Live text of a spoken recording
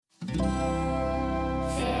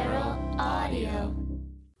Audio.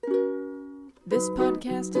 This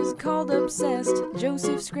podcast is called Obsessed.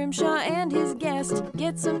 Joseph Scrimshaw and his guest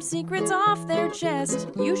get some secrets off their chest.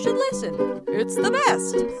 You should listen. It's the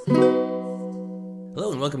best.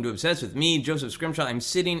 Hello and welcome to Obsessed with me, Joseph Scrimshaw. I'm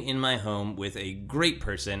sitting in my home with a great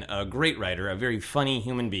person, a great writer, a very funny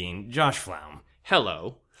human being, Josh Flaum.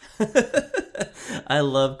 Hello. I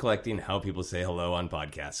love collecting how people say hello on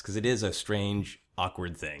podcasts because it is a strange,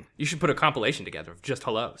 awkward thing. You should put a compilation together of just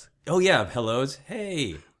hellos. Oh yeah, hellos.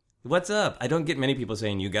 Hey, what's up? I don't get many people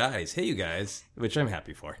saying you guys. Hey, you guys, which I'm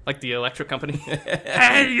happy for. Like the electric company.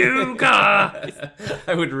 Hey, you guys!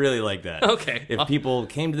 I would really like that. Okay. If people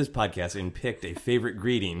came to this podcast and picked a favorite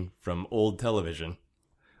greeting from old television.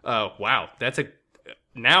 Oh, wow. That's a...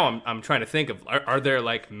 Now I'm trying to think of... Are there,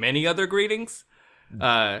 like, many other greetings?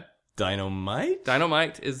 Dynamite?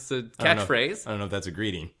 Dynamite is the catchphrase. I don't know if that's a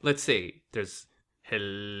greeting. Let's see. There's...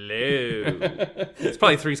 Hello. It's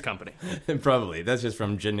probably Three's Company. Probably. That's just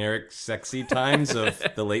from generic sexy times of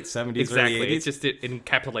the late 70s, Exactly. early 80s. It's just it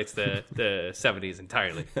encapsulates the 70s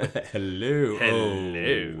entirely. Hello.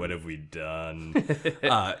 Hello. Oh, what have we done?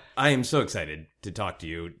 I am so excited to talk to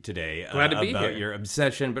you today Glad to be about here. your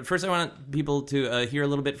obsession. But first, I want people to hear a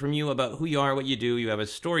little bit from you about who you are, what you do. You have a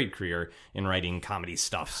storied career in writing comedy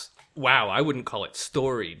stuffs. Wow, I wouldn't call it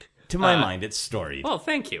storied. To my mind, it's storied. Well,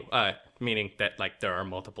 thank you. Meaning that, like, there are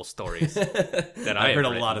multiple stories that I've heard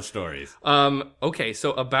have a lot of stories. Okay,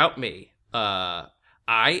 so about me. I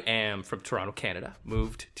am from Toronto, Canada.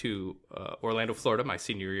 Moved to Orlando, Florida, my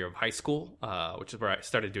senior year of high school, which is where I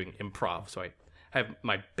started doing improv. So I have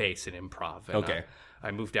my base in improv. And, Okay.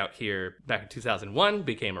 I moved out here back in 2001,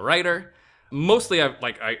 became a writer. Mostly,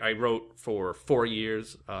 I wrote for 4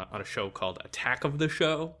 years on a show called Attack of the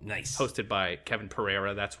Show. Nice. Hosted by Kevin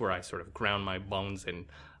Pereira. That's where I sort of ground my bones in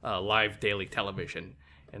live daily television.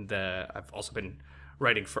 And I've also been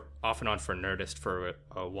writing off and on for Nerdist for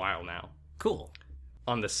a while now. Cool.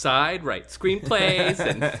 On the side, write screenplays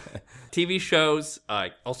and TV shows.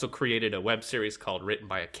 I also created a web series called Written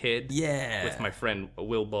by a Kid. Yeah. With my friend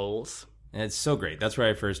Will Bowles. And it's so great. That's where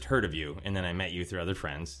I first heard of you, and then I met you through other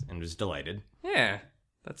friends and was delighted. Yeah.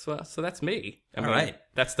 So that's me. All right.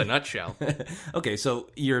 That's the nutshell. Okay, so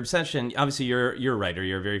your obsession, obviously you're a writer,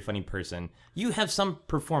 you're a very funny person. You have some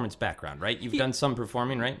performance background, right? You've done some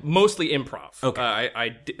performing, right? Mostly improv. Okay.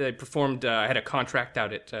 I performed, I had a contract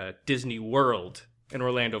out at Disney World in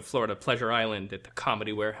Orlando, Florida, Pleasure Island at the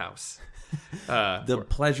Comedy Warehouse. The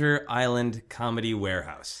Pleasure Island Comedy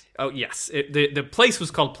Warehouse. Oh, yes. The place was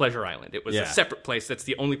called Pleasure Island. It was Yeah. a separate place. That's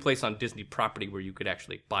the only place on Disney property where you could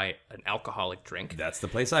actually buy an alcoholic drink. That's the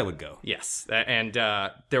place I would go. Yes. And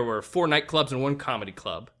there were 4 nightclubs and 1 comedy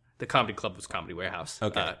club. The comedy club was Comedy Warehouse.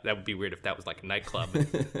 Okay. That would be weird if that was like a nightclub.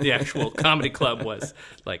 The actual comedy club was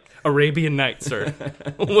like Arabian Nights or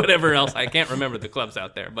whatever else. I can't remember the clubs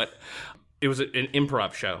out there. But it was an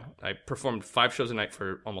improv show. I performed 5 shows a night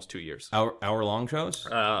for almost 2 years. Hour-long shows?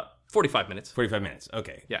 45 minutes. 45 minutes,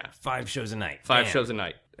 okay. Yeah. 5 shows a night. 5 Damn. shows a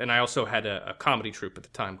night. And I also had a comedy troupe at the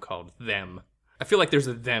time called Them. I feel like there's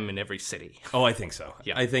a them in every city. Oh, I think so.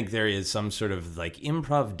 Yeah. I think there is some sort of like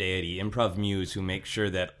improv deity, improv muse who makes sure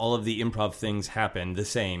that all of the improv things happen the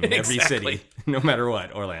same in every Exactly. city, no matter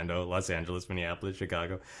what. Orlando, Los Angeles, Minneapolis,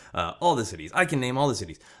 Chicago, all the cities. I can name all the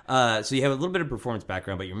cities. So you have a little bit of performance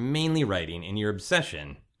background, but you're mainly writing, and your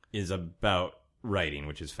obsession is about writing,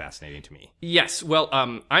 which is fascinating to me. Yes. Well,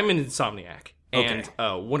 I'm an insomniac. Okay.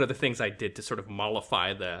 And one of the things I did to sort of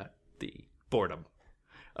mollify the boredom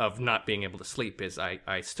of not being able to sleep is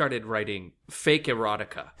I started writing fake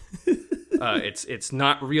erotica. It's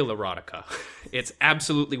not real erotica. It's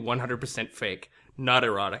absolutely 100% fake, not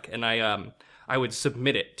erotic. And I would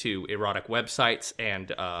submit it to erotic websites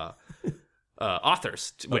and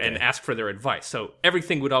authors and ask for their advice. So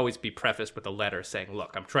everything would always be prefaced with a letter saying,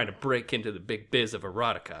 look, I'm trying to break into the big biz of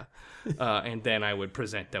erotica. And then I would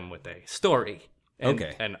present them with a story.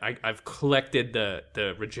 And I've collected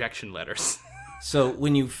the rejection letters. So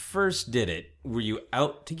when you first did it, were you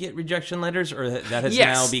out to get rejection letters, or that has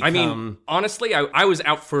Yes, now become... I mean, honestly, I was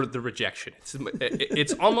out for the rejection.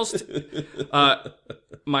 It's almost...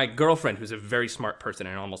 my girlfriend, who's a very smart person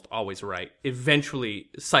and almost always right, eventually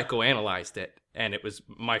psychoanalyzed it, and it was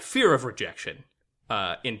my fear of rejection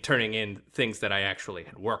in turning in things that I actually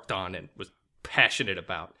had worked on and was passionate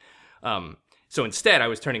about. So instead, I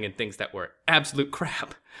was turning in things that were absolute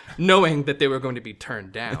crap, knowing that they were going to be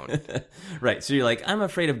turned down. Right, so you're like, I'm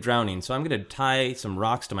afraid of drowning, so I'm going to tie some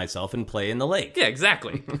rocks to myself and play in the lake. Yeah,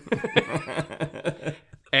 exactly.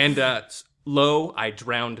 And lo, I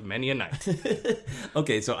drowned many a night.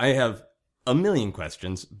 Okay, so I have a million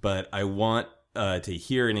questions, but I want to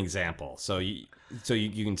hear an example. So you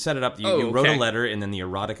can set it up. You wrote a letter, and then the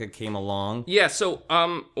erotica came along. Yeah, so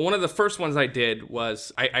one of the first ones I did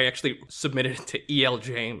was I actually submitted it to E.L.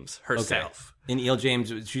 James herself. And E.L.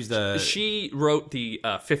 James, She wrote the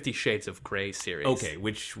 50 Shades of Grey series. Okay,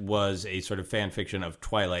 which was a sort of fan fiction of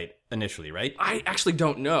Twilight initially, right? I actually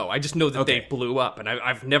don't know. I just know that they blew up, and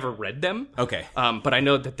I've never read them. Okay. But I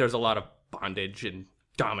know that there's a lot of bondage and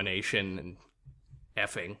domination and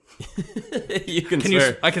effing. You can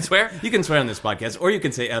swear. I can swear? You can swear on this podcast, or you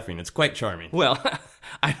can say effing. It's quite charming. Well,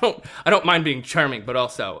 I don't mind being charming, but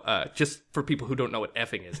also just for people who don't know what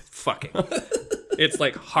effing is, fucking. It's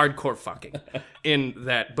like hardcore fucking in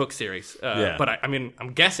that book series. But I mean,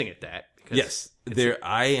 I'm guessing at that. Yes,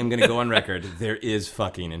 I am going to go on record. There is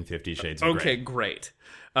fucking in 50 Shades of Grey. Okay, great.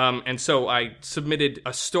 And so I submitted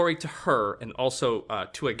a story to her and also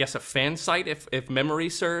to, I guess, a fan site, if memory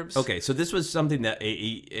serves. Okay, so this was something that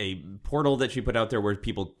a portal that she put out there where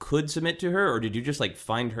people could submit to her, or did you just like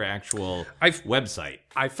find her actual website?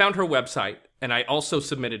 I found her website, and I also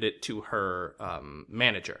submitted it to her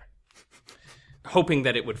manager, hoping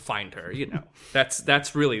that it would find her. You know,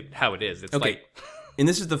 that's really how it is. It's okay, like, and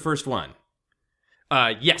this is the first one.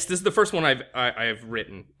 Yes, this is the first one I've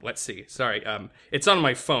written. Let's see. Sorry, it's on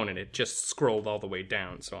my phone and it just scrolled all the way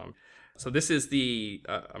down. So this is the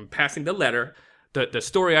I'm passing the letter. The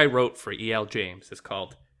story I wrote for E.L. James is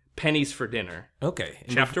called Pennies for Dinner. Okay,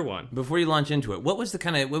 and Chapter 1. Before you launch into it, what was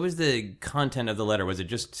the content of the letter? Was it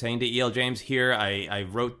just saying to E.L. James, "Here, I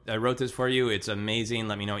wrote this for you. It's amazing.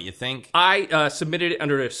 Let me know what you think." I submitted it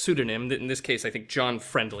under a pseudonym. In this case, I think John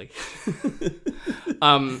Friendly.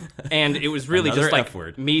 And it was really Another just like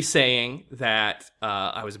F-word. me saying that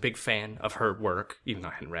I was a big fan of her work, even though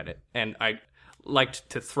I hadn't read it, and I liked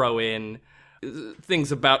to throw in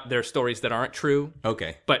things about their stories that aren't true.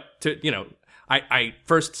 Okay, But I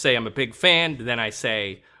first say I'm a big fan, then I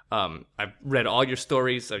say I've read all your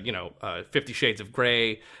stories, 50 Shades of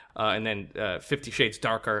Grey, and then 50 Shades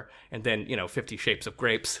Darker, and then, 50 Shapes of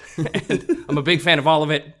Grapes. And I'm a big fan of all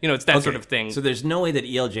of it. It's that sort of thing. So there's no way that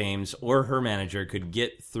E.L. James or her manager could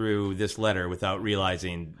get through this letter without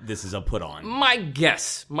realizing this is a put-on. My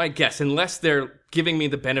guess, unless they're giving me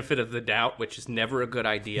the benefit of the doubt, which is never a good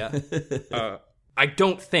idea. I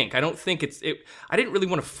don't think it's. I didn't really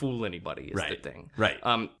want to fool anybody. Is the thing. Right.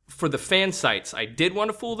 For the fan sites, I did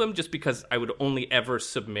want to fool them just because I would only ever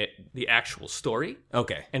submit the actual story.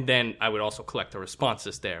 Okay. And then I would also collect the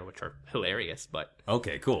responses there, which are hilarious. But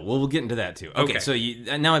okay, cool. Well, we'll get into that too. Okay. So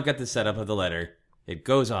now I've got the setup of the letter. It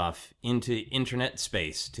goes off into internet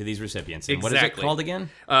space to these recipients. And exactly. What is it called again?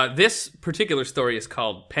 This particular story is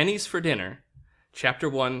called Pennies for Dinner, Chapter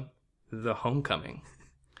 1, The Homecoming.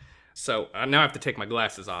 So now I have to take my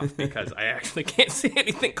glasses off because I actually can't see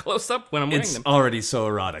anything close up when I'm wearing them. It's already so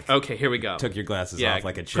erotic. Okay, here we go. Took your glasses off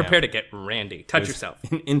like a champ. Prepare to get randy. Touch yourself.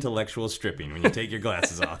 Intellectual stripping when you take your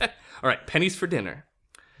glasses off. All right, Pennies for Dinner.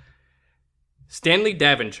 Stanley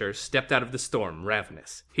Daventure stepped out of the storm,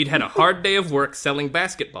 ravenous. He'd had a hard day of work selling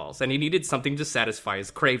basketballs, and he needed something to satisfy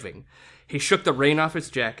his craving. He shook the rain off his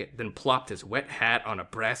jacket, then plopped his wet hat on a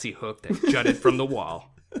brassy hook that jutted from the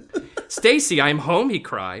wall. "Stacy, I'm home," he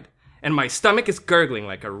cried. "And my stomach is gurgling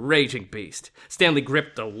like a raging beast." Stanley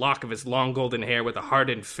gripped a lock of his long golden hair with a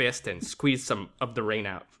hardened fist and squeezed some of the rain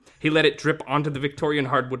out. He let it drip onto the Victorian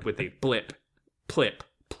hardwood with a blip, plip,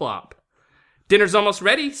 plop. "Dinner's almost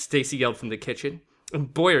ready," Stacy yelled from the kitchen.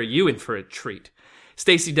 "And boy, are you in for a treat."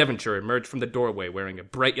 Stacy Devonshire emerged from the doorway wearing a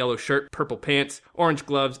bright yellow shirt, purple pants, orange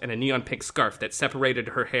gloves, and a neon pink scarf that separated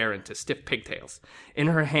her hair into stiff pigtails. In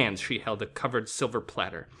her hands, she held a covered silver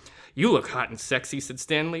platter. "You look hot and sexy," said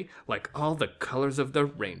Stanley, "like all the colors of the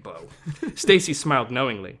rainbow." Stacy smiled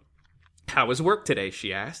knowingly. "How was work today?"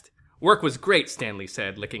 she asked. "Work was great," Stanley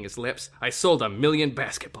said, licking his lips. "I sold 1,000,000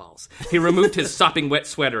 basketballs." He removed his sopping wet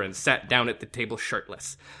sweater and sat down at the table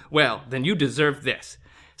shirtless. "Well, then you deserve this."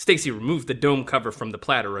 Stacy removed the dome cover from the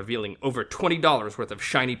platter, revealing over $20 worth of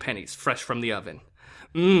shiny pennies fresh from the oven.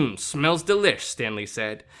 Smells delish," Stanley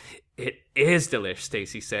said. "It is delish,"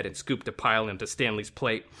 Stacy said, and scooped a pile into Stanley's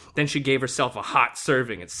plate. Then she gave herself a hot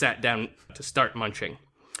serving and sat down to start munching.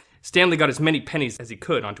 Stanley got as many pennies as he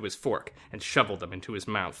could onto his fork and shoveled them into his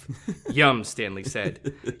mouth. "Yum," Stanley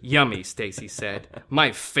said. "Yummy," Stacy said.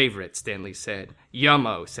 "My favorite," Stanley said.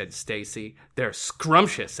 "Yummo," said Stacy. "They're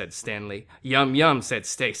scrumptious," said Stanley. "Yum yum," said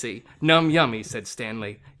Stacy. "Num yummy," said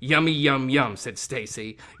Stanley. "Yummy yum yum," said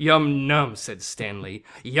Stacy. "Yum num," said Stanley.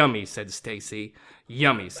 "Yummy," said Stacy.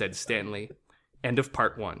 "Yummy," said Stanley. End of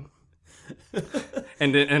part 1.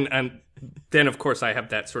 And then of course I have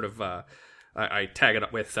that sort of I tag it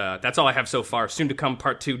up with that's all I have so far. Soon to come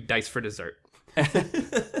part 2, dice for dessert.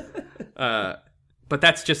 But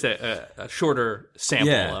that's just a shorter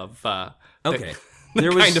sample of Okay. the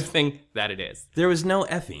There was- kind of thing that it is. There was no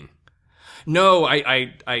effing. No,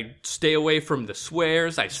 I stay away from the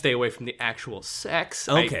swears. I stay away from the actual sex.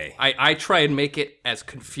 Okay. I try and make it as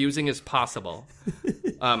confusing as possible,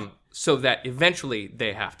 so that eventually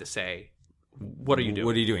they have to say, "What are you doing?"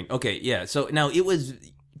 What are you doing? Okay, yeah. So now it was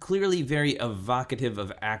clearly very evocative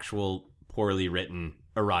of actual poorly written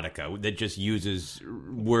erotica that just uses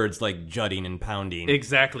words like jutting and pounding.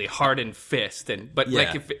 Exactly, hard and fist, but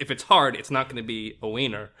like Yeah. if it's hard, it's not going to be a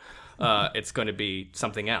wiener. It's going to be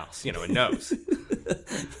something else, a nose.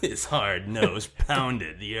 His hard nose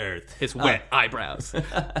pounded the earth. His wet eyebrows.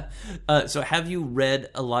 So have you read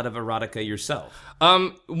a lot of erotica yourself?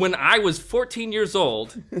 When I was 14 years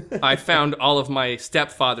old, I found all of my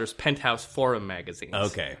stepfather's Penthouse Forum magazines.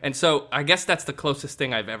 Okay. And so I guess that's the closest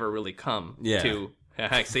thing I've ever really come to.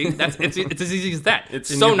 See, it's as easy as that. It's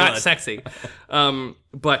in so your not blood. sexy.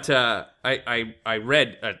 But I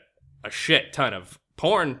read a shit ton of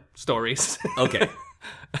porn stories. Okay.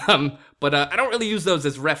 But I don't really use those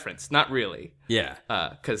as reference. Not really. Yeah.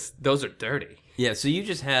 Because those are dirty. Yeah, so you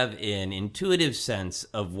just have an intuitive sense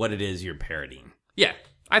of what it is you're parodying. Yeah,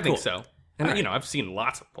 I think Cool. so. And, I've seen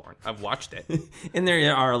lots of porn. I've watched it. And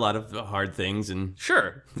there are a lot of hard things and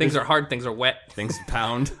Sure. Things are hard. Things are wet. things to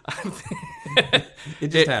pound. It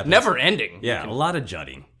just happens. Never ending. Yeah, a lot of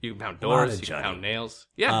jutting. You can pound lot doors. of You can jutting. pound nails.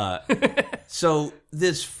 Yeah. So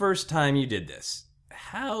this first time you did this,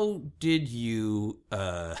 how did you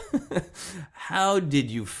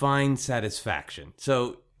find satisfaction?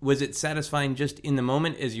 So was it satisfying just in the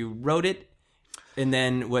moment as you wrote it, and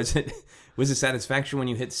then was it satisfaction when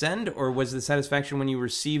you hit send, or was the satisfaction when you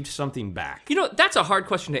received something back? That's a hard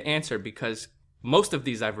question to answer because most of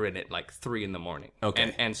these I've written at like 3 a.m.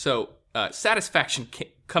 Okay. And so satisfaction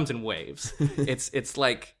comes in waves. It's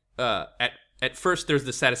like at first there's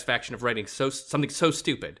the satisfaction of writing something so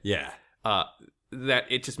stupid. Yeah. That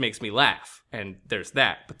it just makes me laugh, and there's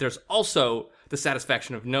that. But there's also the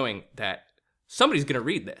satisfaction of knowing that somebody's going to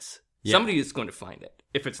read this. Yeah. Somebody is going to find it.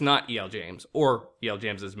 If it's not E.L. James or E.L.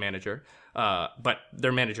 James's manager, but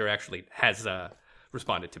their manager actually has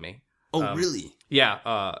responded to me. Oh, really? Yeah,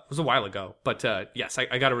 it was a while ago. But yes,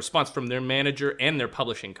 I got a response from their manager and their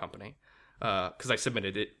publishing company because I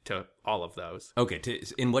submitted it to all of those. Okay.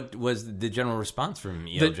 And what was the general response from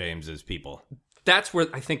E.L. James's people? That's where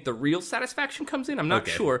I think the real satisfaction comes in. I'm not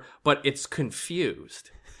Okay. sure, but it's confused.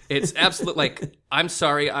 It's absolute like, I'm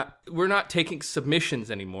sorry, we're not taking submissions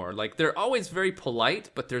anymore. Like, they're always very polite,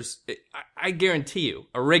 but I guarantee you,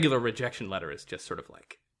 a regular rejection letter is just sort of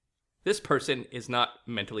like, this person is not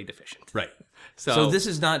mentally deficient. Right. So, So this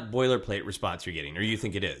is not boilerplate response you're getting, or you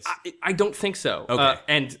think it is? I don't think so. Okay.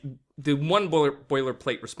 And the one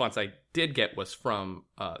boilerplate response I did get was from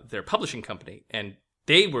their publishing company, and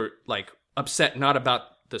they were like upset not about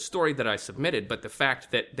the story that I submitted, but the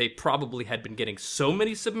fact that they probably had been getting so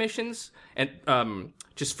many submissions and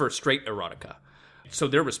just for straight erotica. So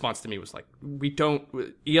their response to me was like,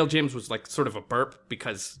 E.L. James was like sort of a burp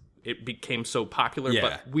because it became so popular, Yeah.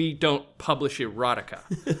 but we don't publish erotica.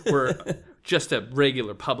 We're just a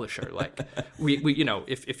regular publisher. Like we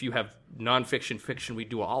if you have nonfiction, fiction, we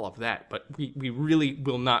do all of that, but we really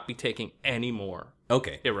will not be taking any more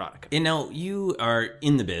Okay. erotica. And now you are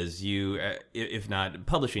in the biz. You, if not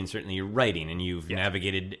publishing, certainly you're writing, and you've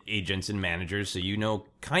navigated agents and managers, so you know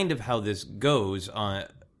kind of how this goes.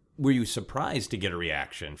 Were you surprised to get a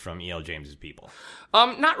reaction from E.L. James's people?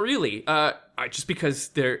 Not really. Just because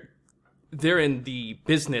they're in the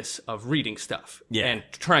business of reading stuff and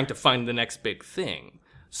trying to find the next big thing.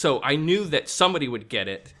 So I knew that somebody would get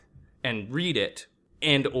it and read it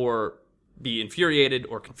and or be infuriated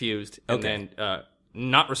or confused and then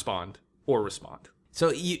not respond or respond.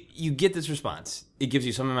 So you get this response. It gives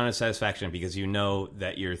you some amount of satisfaction because you know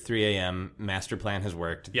that your 3 a.m. master plan has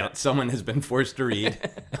worked, that someone has been forced to read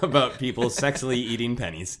about people sexily eating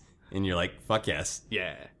pennies. And you're like, fuck yes.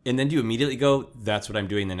 Yeah. And then do you immediately go, that's what I'm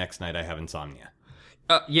doing the next night I have insomnia?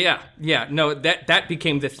 Yeah. No, that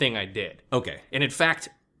became the thing I did. Okay. And in fact,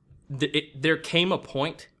 there came a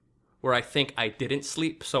point where I think I didn't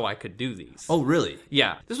sleep so I could do these. Oh, really?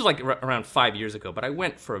 Yeah. This was like around 5 years ago, but I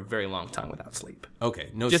went for a very long time without sleep. Okay.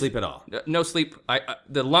 No sleep at all. No sleep.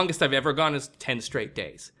 The longest I've ever gone is 10 straight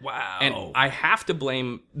days. Wow. And I have to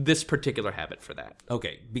blame this particular habit for that.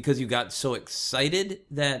 Okay. Because you got so excited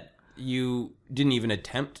that you didn't even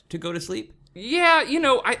attempt to go to sleep? Yeah,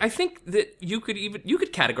 I think that you could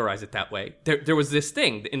categorize it that way. There was this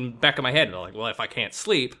thing in the back of my head, like, well, if I can't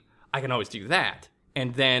sleep, I can always do that.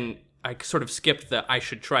 And then I sort of skipped the I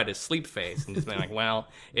should try to sleep phase and just been like, well,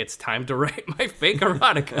 it's time to write my fake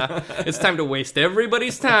erotica. It's time to waste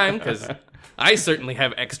everybody's time because I certainly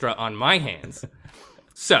have extra on my hands.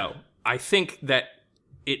 So I think that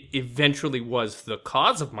it eventually was the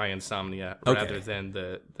cause of my insomnia rather than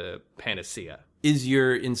the panacea. Is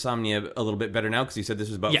your insomnia a little bit better now? Because you said this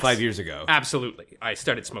was about 5 years ago. Absolutely. I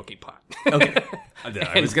started smoking pot. Okay.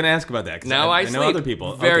 I was going to ask about that. Now I know other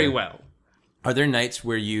people. Very well. Are there nights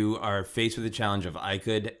where you are faced with the challenge of I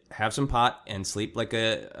could have some pot and sleep like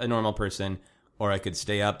a normal person, or I could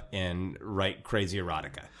stay up and write crazy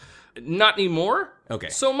erotica? Not anymore. Okay.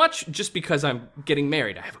 So much just because I'm getting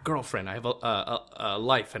married. I have a girlfriend. I have a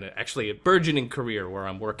life and actually a burgeoning career where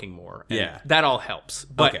I'm working more. And that all helps.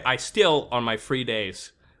 But I still, on my free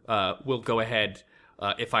days, will go ahead.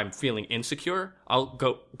 If I'm feeling insecure, I'll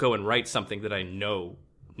go and write something that I know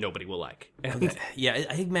nobody will like. And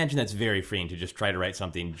I imagine that's very freeing to just try to write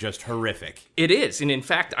something just horrific. It is. And in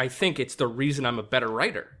fact, I think it's the reason I'm a better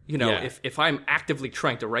writer. You know, if I'm actively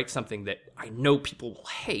trying to write something that I know people will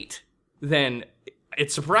hate, then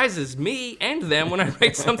it surprises me and them when I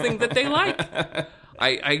write something that they like.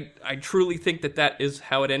 I truly think that is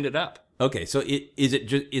how it ended up. Okay, so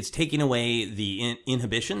it's taking away the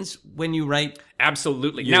inhibitions when you write.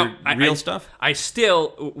 Absolutely. Your real stuff. I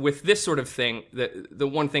still, with this sort of thing, the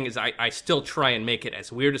one thing is I still try and make it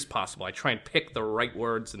as weird as possible. I try and pick the right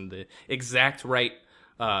words and the exact right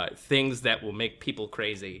things that will make people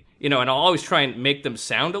crazy. You know, and I'll always try and make them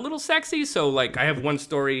sound a little sexy. So, like, I have one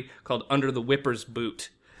story called "Under the Whipper's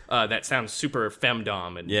Boot" that sounds super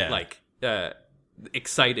femdom and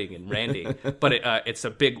exciting and randy, but it's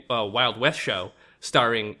a big Wild West show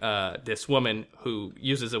starring this woman who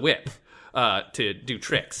uses a whip to do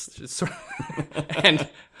tricks. And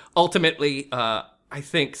ultimately, I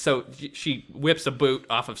think, so she whips a boot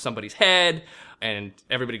off of somebody's head, and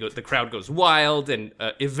the crowd goes wild, and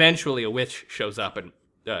eventually a witch shows up and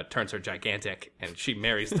turns her gigantic, and she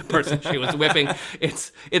marries the person she was whipping.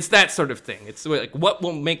 It's that sort of thing. It's like, what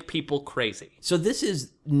will make people crazy? So this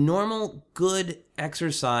is normal, good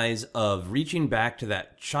exercise of reaching back to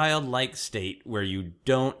that childlike state where you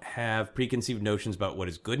don't have preconceived notions about what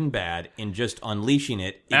is good and bad, and just unleashing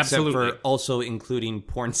it, except for also including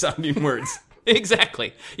porn-sounding words.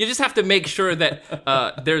 Exactly. You just have to make sure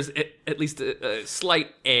that there's at least a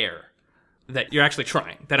slight air that you're actually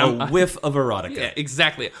trying. That a whiff of erotica. Yeah,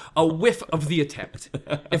 exactly. A whiff of the attempt,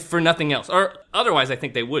 if for nothing else. Or otherwise, I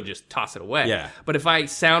think they would just toss it away. Yeah. But if I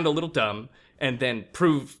sound a little dumb and then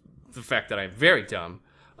prove the fact that I'm very dumb,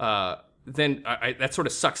 then that sort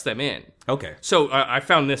of sucks them in. Okay. So I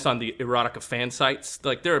found this on the erotica fan sites.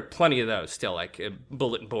 Like, there are plenty of those still, like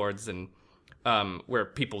bulletin boards and where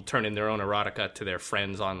people turn in their own erotica to their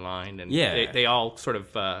friends online. And they all sort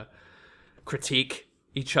of critique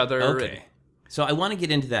each other. Okay. So I want to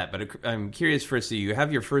get into that, but I'm curious first. So you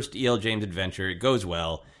have your first E.L. James adventure. It goes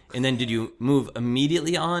well. And then did you move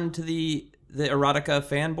immediately on to the erotica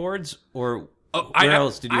fan boards? Or where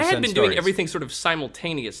else did you send I had been stories? doing everything sort of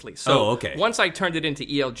simultaneously. So once I turned it into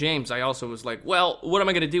E.L. James, I also was like, well, what am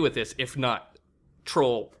I going to do with this if not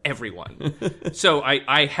troll everyone? So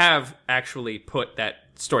I have actually put that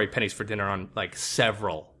story Pennies for Dinner on like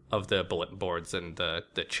several of the bulletin boards and the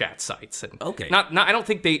chat sites. And not I don't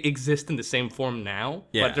think they exist in the same form now,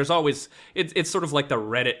 but there's always, it's sort of like the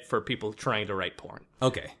Reddit for people trying to write porn.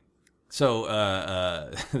 Okay. So, I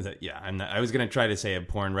was going to try to say a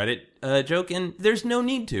porn Reddit joke, and there's no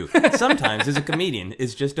need to. Sometimes, as a comedian,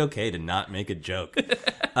 it's just okay to not make a joke.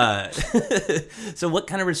 So what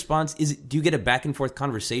kind of response is it? Do you get a back-and-forth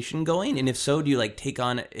conversation going? And if so, do you, like, take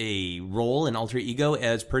on a role, an alter ego,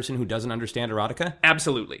 as person who doesn't understand erotica?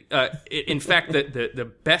 Absolutely. In fact,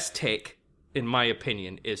 the best take, in my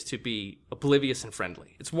opinion, is to be oblivious and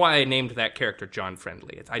friendly. It's why I named that character John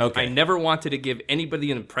Friendly. I never wanted to give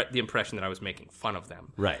anybody the impression that I was making fun of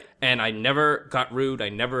them. Right. And I never got rude. I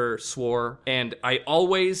never swore. And I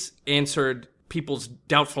always answered people's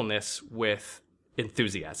doubtfulness with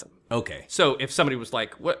enthusiasm. Okay. So if somebody was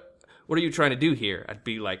like, what are you trying to do here? I'd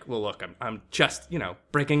be like, well, look, I'm just,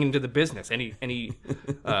 breaking into the business. Any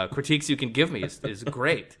critiques you can give me is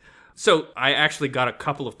great. So I actually got a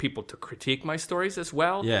couple of people to critique my stories as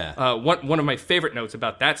well. Yeah. One of my favorite notes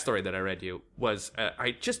about that story that I read you was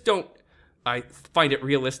I find it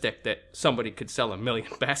realistic that somebody could sell 1 million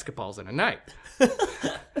basketballs in a night.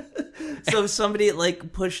 So somebody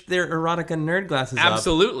pushed their erotica nerd glasses up.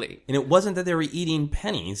 Absolutely. And it wasn't that they were eating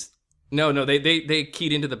pennies. No, they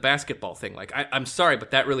keyed into the basketball thing. I'm sorry,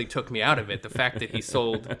 but that really took me out of it. The fact that he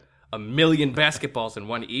sold 1 million basketballs in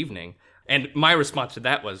one evening. And my response to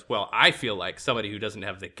that was, well, I feel like somebody who doesn't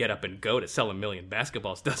have the get up and go to sell 1 million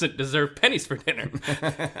basketballs doesn't deserve pennies for dinner.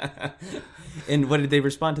 And what did they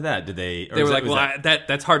respond to that? Did they? They were like, well,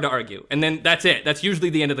 that's hard to argue. And then that's it. That's usually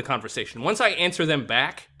the end of the conversation. Once I answer them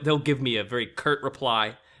back, they'll give me a very curt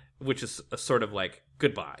reply, which is a sort of like,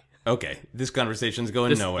 goodbye. Okay, this conversation's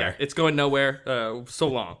going nowhere. Yeah, it's going nowhere. So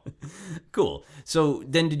long. Cool. So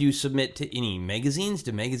then did you submit to any magazines?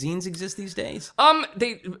 Do magazines exist these days?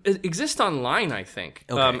 They exist online, I think.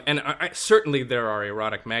 Okay. And certainly there are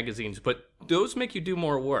erotic magazines, but those make you do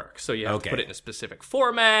more work. So you have to put it in a specific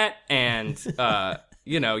format, and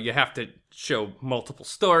you have to show multiple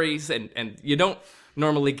stories, and you don't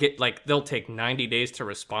normally get, like, they'll take 90 days to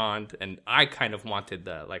respond, and I kind of wanted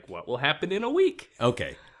the, like, what will happen in a week?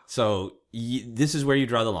 Okay. So this is where you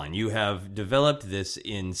draw the line. You have developed this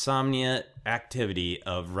insomnia activity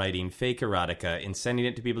of writing fake erotica and sending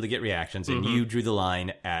it to people to get reactions, and you drew the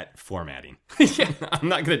line at formatting. Yeah. I'm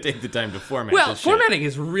not going to take the time to format Well, this shit. formatting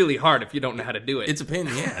is really hard if you don't know how to do it. It's a pain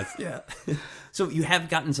in the ass. Yeah. So you have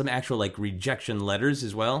gotten some actual, like, rejection letters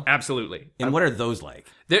as well? Absolutely. And what are those like?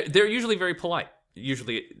 They're usually very polite.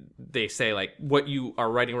 Usually they say, like, what you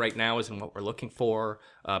are writing right now isn't what we're looking for,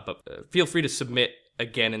 but feel free to submit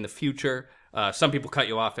again in the future. Some people cut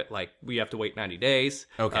you off at, like, we have to wait 90 days.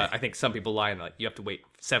 Okay. I think some people lie and, like, you have to wait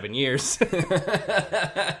 7 years.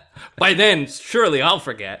 By then, surely I'll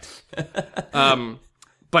forget.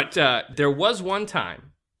 But there was one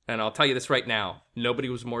time, and I'll tell you this right now, nobody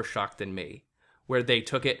was more shocked than me, where they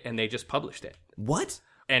took it and they just published it. What?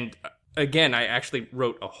 And again, I actually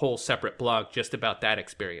wrote a whole separate blog just about that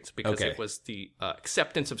experience, because Okay. it was the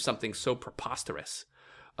acceptance of something so preposterous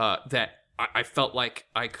that I felt like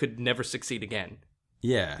I could never succeed again.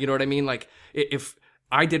 Yeah. You know what I mean? Like, if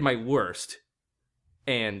I did my worst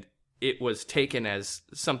and it was taken as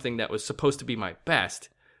something that was supposed to be my best,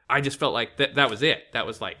 I just felt like that was it. That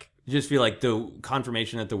was like... You just feel like the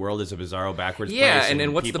confirmation that the world is a bizarro backwards Yeah, place.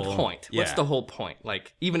 and what's people, the point? Yeah. What's the whole point?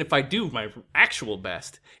 Like, even if I do my actual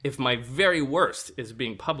best, if my very worst is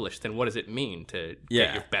being published, then what does it mean to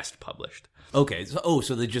get your best published? Okay, so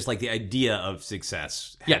just like the idea of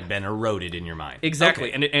success had been eroded in your mind.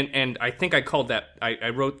 Exactly, Okay. and I think I called that, I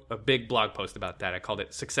wrote a big blog post about that. I called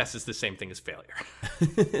it "Success is the Same Thing as Failure."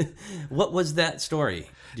 What was that story?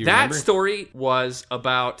 Do you That remember? story was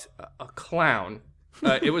about a clown.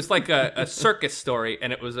 It was like a circus story,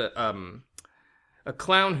 and it was a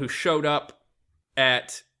clown who showed up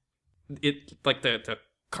at it, like the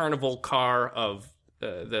carnival car of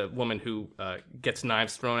the woman who gets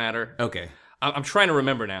knives thrown at her. Okay. I'm trying to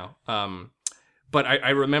remember now, but I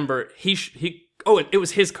remember it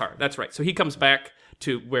was his car. That's right. So he comes back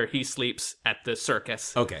to where he sleeps at the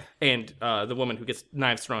circus. Okay. And the woman who gets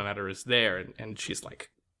knives thrown at her is there, and she's like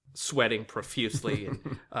sweating profusely.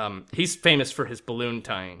 And he's famous for his balloon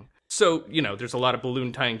tying. So, there's a lot of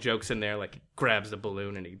balloon tying jokes in there. Like, he grabs the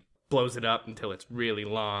balloon and he blows it up until it's really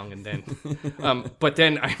long, and then but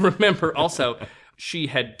then I remember also she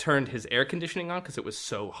had turned his air conditioning on because it was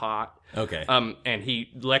so hot. Okay. And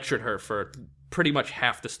he lectured her for pretty much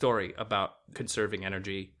half the story about conserving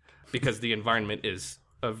energy, because the environment is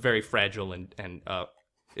very fragile, and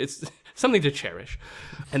it's something to cherish.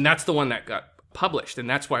 And that's the one that got published, and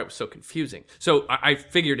that's why it was so confusing. So I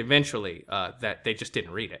figured eventually that they just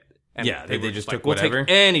didn't read it. And they were just like, took we'll whatever.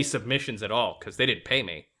 take any submissions at all, because they didn't pay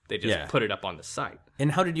me. They just put it up on the site.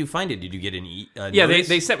 And how did you find it? Did you get an Yeah, notice?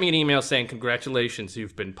 they sent me an email saying, congratulations,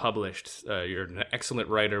 you've been published. You're an excellent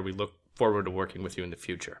writer. We look forward to working with you in the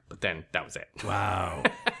future. But then that was it. Wow.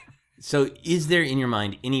 So is there in your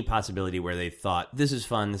mind any possibility where they thought, this is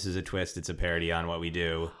fun, this is a twist, it's a parody on what we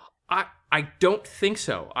do? I don't think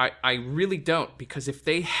so. I really don't, because if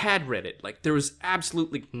they had read it, like, there was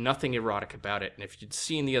absolutely nothing erotic about it. And if you'd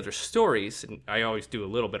seen the other stories, and I always do a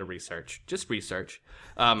little bit of research, just research,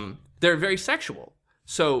 they're very sexual.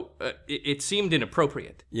 So it seemed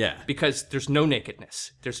inappropriate. Yeah. Because there's no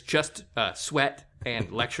nakedness. There's just sweat and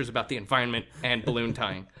lectures about the environment and balloon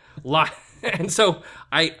tying. And so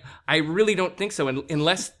I really don't think so,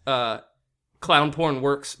 unless clown porn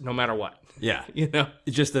works no matter what. Yeah.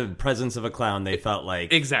 It's just the presence of a clown, they felt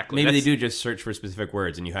like... Exactly. Maybe they do just search for specific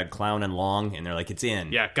words, and you had clown and long, and they're like, it's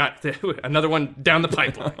in. Yeah, got another one down the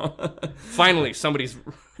pipeline. Finally, somebody's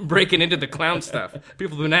breaking into the clown stuff.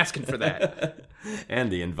 People have been asking for that.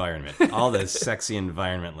 And the environment. All the sexy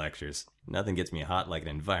environment lectures. Nothing gets me hot like an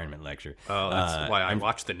environment lecture. Oh, that's why I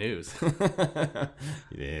watch the news.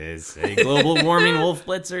 Say global warming, Wolf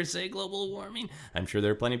Blitzer. Say global warming. I'm sure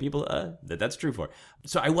there are plenty of people that's true for.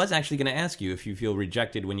 So I was actually going to ask you if you feel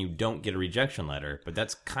rejected when you don't get a rejection letter, but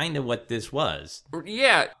that's kind of what this was.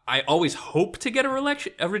 Yeah, I always hope to get a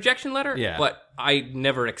rejection letter, but I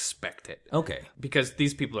never expect it. Okay. Because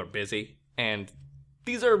these people are busy, and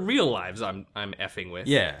these are real lives I'm effing with.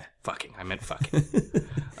 Yeah. Fucking. I meant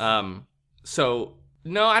fucking. So,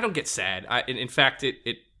 no, I don't get sad. In fact,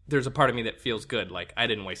 there's a part of me that feels good. Like, I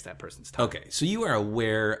didn't waste that person's time. Okay, so you are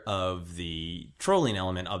aware of the trolling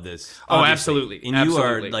element of this. Oh, obviously. absolutely. And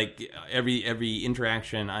absolutely. you are, like, every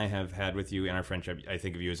interaction I have had with you in our friendship, I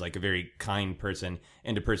think of you as, like, a very kind person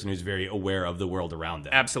and a person who's very aware of the world around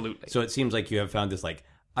them. Absolutely. So it seems like you have found this, like,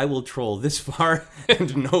 I will troll this far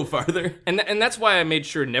and no farther. And that's why I made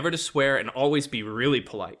sure never to swear and always be really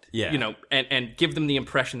polite. Yeah. You know, and give them the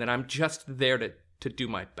impression that I'm just there to do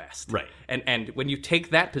my best. Right. And when you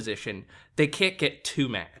take that position, they can't get too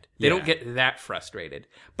mad. They don't get that frustrated,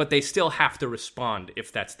 but they still have to respond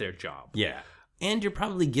if that's their job. Yeah. And you're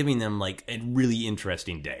probably giving them, like, a really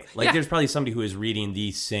interesting day. Like, there's probably somebody who is reading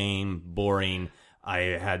the same boring, I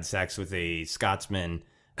had sex with a Scotsman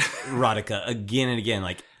erotica again and again,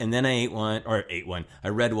 like, and then I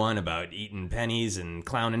read one about eating pennies and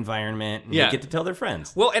clown environment, and they get to tell their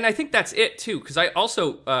friends. Well, and I think that's it too, because I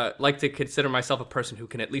also like to consider myself a person who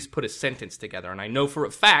can at least put a sentence together, and I know for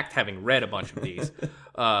a fact, having read a bunch of these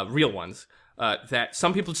real ones, that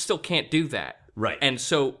some people still can't do that. Right. And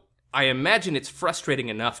so I imagine it's frustrating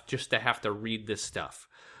enough just to have to read this stuff,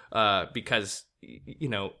 because, you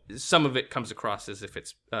know, some of it comes across as if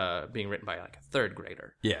it's being written by, like, a third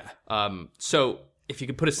grader. Yeah. So if you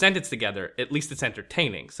can put a sentence together, at least it's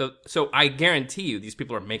entertaining. So I guarantee you these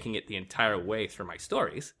people are making it the entire way through my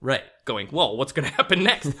stories. Right. Going, whoa, what's going to happen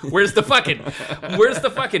next? Where's the fucking?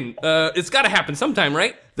 It's got to happen sometime,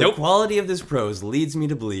 right? The quality of this prose leads me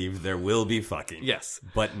to believe there will be fucking. Yes.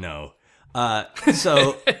 But no.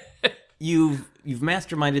 So you've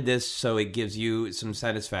masterminded this, so it gives you some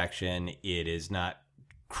satisfaction. It is not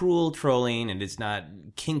cruel trolling, and it's not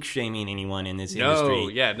kink shaming anyone in this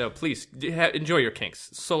industry. No, please enjoy your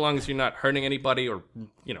kinks, so long as you're not hurting anybody or,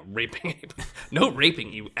 you know, raping anybody. No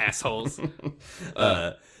raping, you assholes.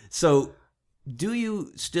 So do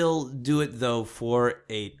you still do it, though, for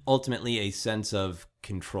ultimately a sense of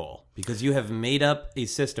control? Because you have made up a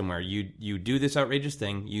system where you do this outrageous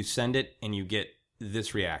thing, you send it, and you get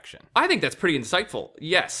this reaction. I think that's pretty insightful.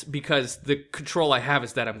 Yes, because the control I have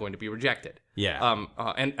is that I'm going to be rejected. Yeah.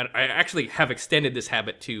 And I actually have extended this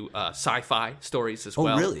habit to sci-fi stories as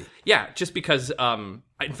well. Oh, really? Yeah, just because,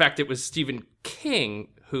 in fact, it was Stephen King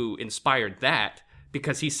who inspired that,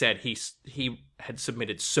 because he said he had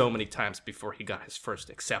submitted so many times before he got his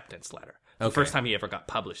first acceptance letter. The first time he ever got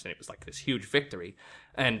published, and it was like this huge victory.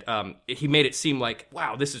 And he made it seem like,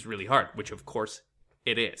 wow, this is really hard, which of course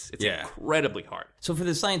it is. It's incredibly hard. So for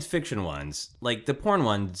the science fiction ones, like the porn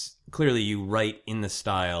ones, clearly you write in the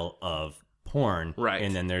style of porn, right?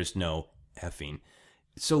 And then there's no effing.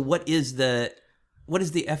 So what is the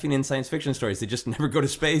effing in science fiction stories? They just never go to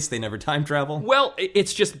space. They never time travel. Well,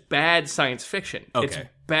 it's just bad science fiction. Okay. It's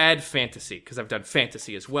bad fantasy, because I've done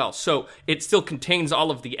fantasy as well. So it still contains all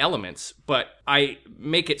of the elements, but I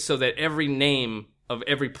make it so that every name of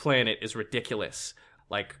every planet is ridiculous.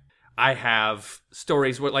 Like, I have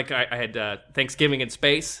stories where, like, I had Thanksgiving in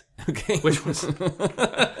Space, okay, which was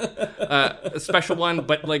a special one.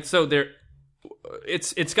 But, like, so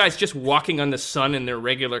it's guys just walking on the sun in their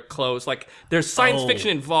regular clothes. Like, there's science fiction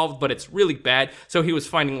involved, but it's really bad. So he was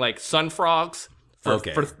finding, like, sun frogs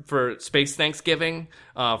for Space Thanksgiving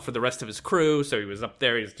for the rest of his crew. So he was up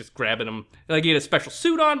there, he was just grabbing them. Like, he had a special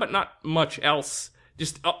suit on, but not much else.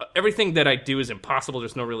 Just everything that I do is impossible.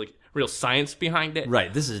 There's no real science behind it.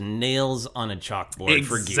 Right. This is nails on a chalkboard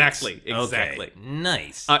for geeks. Exactly. Okay.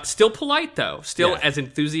 Nice. Still polite, though. Still as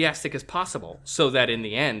enthusiastic as possible. So that in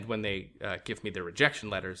the end, when they give me their rejection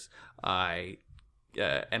letters, I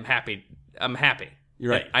am happy. I'm happy.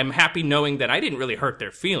 You're right. I'm happy knowing that I didn't really hurt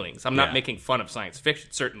their feelings. I'm not making fun of science fiction.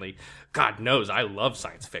 Certainly, God knows I love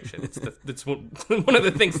science fiction. It's one of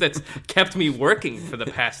the things that's kept me working for the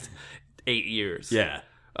past 8 years. Yeah.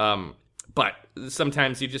 But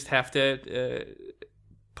sometimes you just have to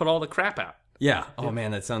put all the crap out. Yeah. Oh,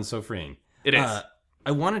 man, that sounds so freeing. It is.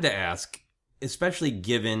 I wanted to ask, especially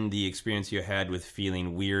given the experience you had with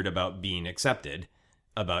feeling weird about being accepted,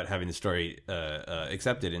 about having the story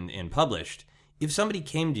accepted and published, if somebody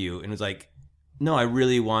came to you and was like, no, I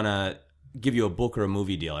really want to give you a book or a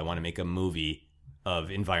movie deal. I want to make a movie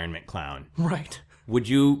of Environment Clown. Right. Would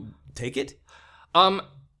you take it?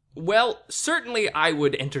 Well, certainly I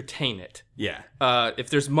would entertain it. Yeah. If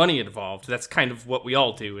there's money involved, that's kind of what we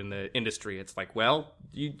all do in the industry. It's like, well,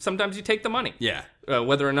 sometimes you take the money. Yeah.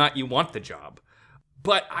 Whether or not you want the job.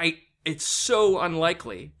 But it's so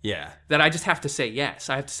unlikely Yeah. that I just have to say yes.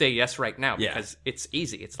 I have to say yes right now because it's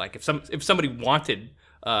easy. It's like if somebody wanted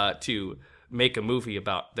to make a movie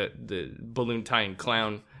about the balloon tying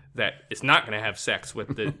clown that is not going to have sex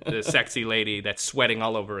with the sexy lady that's sweating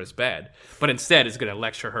all over his bed, but instead is going to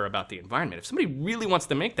lecture her about the environment. If somebody really wants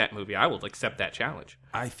to make that movie, I will accept that challenge.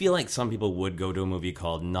 I feel like some people would go to a movie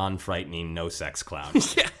called Non-Frightening, No-Sex Clown.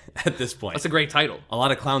 Yeah. At this point. That's a great title. A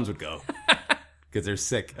lot of clowns would go. Because they're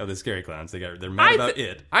sick of the scary clowns. They're mad about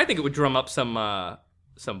it. I think it would drum up some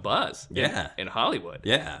buzz in Hollywood.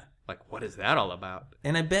 Yeah. Like, what is that all about?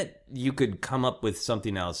 And I bet you could come up with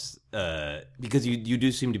something else, because you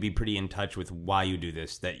do seem to be pretty in touch with why you do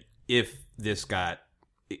this, that if this got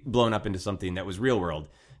blown up into something that was real world,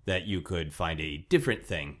 that you could find a different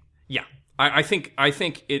thing. Yeah. I think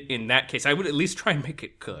in that case, I would at least try and make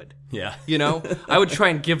it good. Yeah. You know? I would try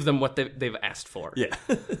and give them what they've asked for. Yeah.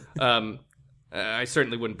 I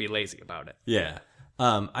certainly wouldn't be lazy about it. Yeah.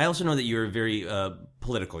 I also know that you're very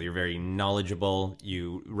political. You're very knowledgeable.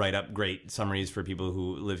 You write up great summaries for people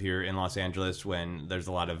who live here in Los Angeles when there's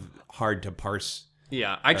a lot of hard to parse.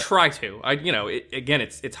 Yeah, I try to.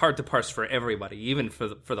 It's hard to parse for everybody, even for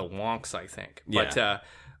the wonks, I think. But Yeah.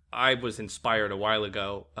 I was inspired a while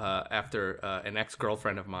ago after an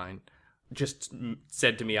ex-girlfriend of mine just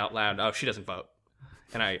said to me out loud, "Oh, she doesn't vote."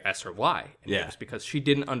 And I asked her why. And it was because she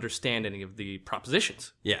didn't understand any of the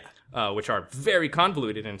propositions. Yeah. Which are very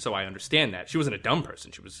convoluted, and so I understand that. She wasn't a dumb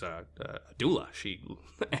person. She was a doula.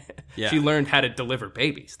 She learned how to deliver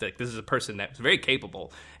babies. Like, this is a person that was very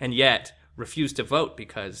capable, and yet refused to vote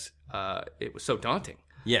because it was so daunting.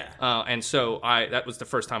 Yeah. And so that was the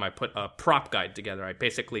first time I put a prop guide together. I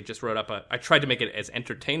basically just wrote up I tried to make it as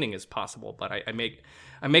entertaining as possible, but I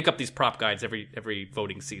make up these prop guides every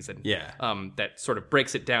voting season. Yeah. That sort of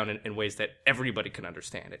breaks it down in ways that everybody can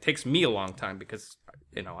understand. It takes me a long time because,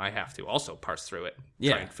 I have to also parse through it,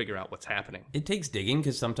 try and figure out what's happening. It takes digging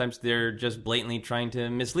because sometimes they're just blatantly trying to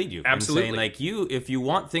mislead you. Absolutely. And saying, if you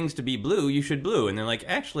want things to be blue, you should blue. And they're like,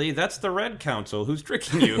 actually, that's the red council who's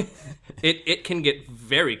tricking you. It can get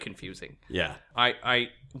very confusing. Yeah. I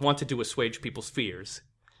wanted to assuage people's fears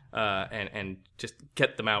and just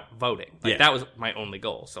get them out voting. That was my only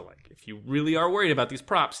goal. So, if you really are worried about these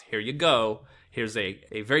props, here you go. Here's a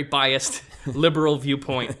very biased liberal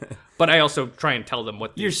viewpoint. But I also try and tell them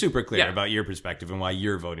what... You're super clear about your perspective and why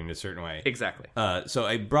you're voting a certain way. Exactly. So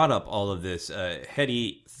I brought up all of this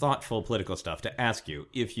heady, thoughtful political stuff to ask you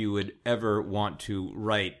if you would ever want to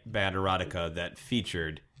write bad erotica that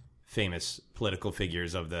featured famous political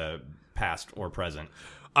figures of the past or present.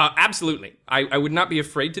 Absolutely. I would not be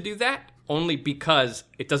afraid to do that, only because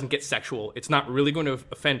it doesn't get sexual. It's not really going to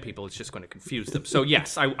offend people. It's just going to confuse them. So,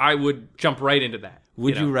 yes, I would jump right into that.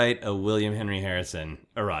 Would you write a William Henry Harrison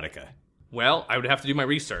erotica? Well, I would have to do my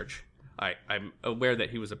research. I'm aware that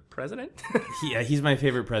he was a president. He's my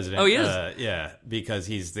favorite president. Oh, he is? Because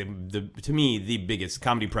he's to me the biggest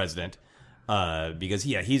comedy president. Because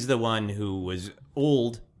he's the one who was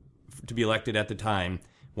old to be elected at the time,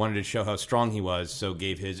 wanted to show how strong he was, so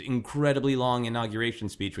gave his incredibly long inauguration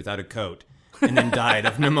speech without a coat, and then died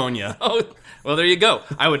of pneumonia. Oh, well, there you go.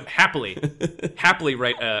 I would happily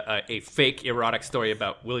write a fake erotic story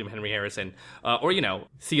about William Henry Harrison, or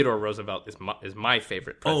Theodore Roosevelt is my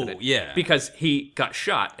favorite president. Oh, yeah, because he got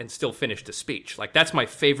shot and still finished a speech. That's my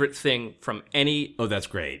favorite thing from any. Oh, that's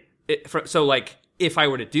great. If I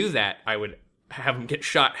were to do that, I would have him get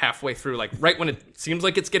shot halfway through, right when it seems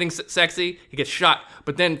like it's getting sexy, he gets shot,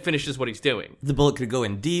 but then finishes what he's doing. The bullet could go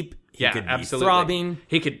in deep. He could absolutely. be throbbing.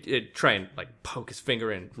 He could try and poke his finger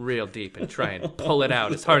in real deep and try and pull it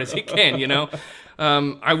out as hard as he can.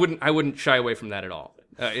 I wouldn't shy away from that at all.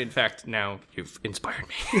 In fact, now you've inspired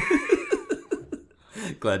me.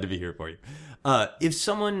 Glad to be here for you. If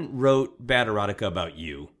someone wrote bad erotica about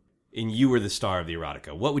you, and you were the star of the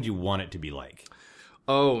erotica, what would you want it to be like?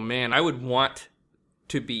 Oh, man, I would want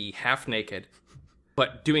to be half naked,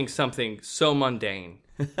 but doing something so mundane,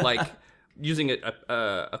 like using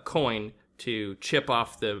a coin to chip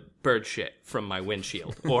off the bird shit from my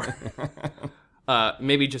windshield, or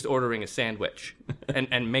maybe just ordering a sandwich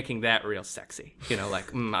and making that real sexy.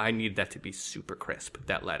 I need that to be super crisp,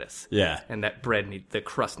 that lettuce. Yeah. And that bread, the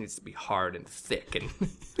crust needs to be hard and thick. And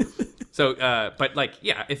so,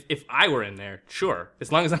 if I were in there, sure,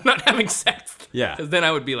 as long as I'm not having sex. Yeah. Because then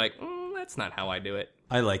I would be like, That's not how I do it.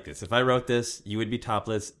 I like this. If I wrote this, you would be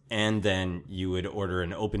topless, and then you would order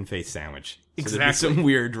an open-faced sandwich. So Exactly. there'd be some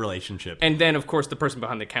weird relationship. And then, of course, the person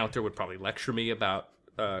behind the counter would probably lecture me about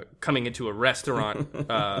coming into a restaurant.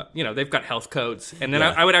 They've got health codes. And then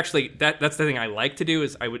I would actually, that's the thing I like to do,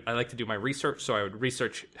 is I like to do my research. So I would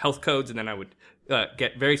research health codes, and then I would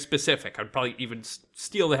get very specific. I'd probably even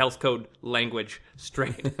steal the health code language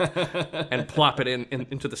straight and plop it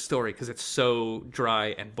into the story, because it's so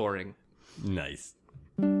dry and boring. Nice.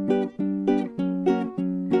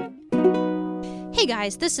 Hey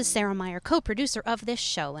guys, this is Sarah Meyer, co-producer of this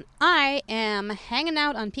show, and I am hanging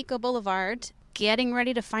out on Pico Boulevard, getting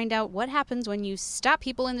ready to find out what happens when you stop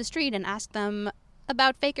people in the street and ask them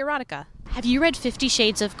about fake erotica. Have you read 50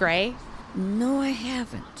 Shades of Grey? No, I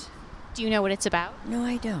haven't. Do you know what it's about? No,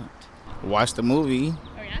 I don't. Watched the movie.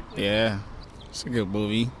 Oh yeah? Yeah. It's a good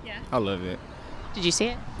movie. Yeah. I love it. Did you see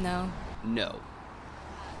it? No. No.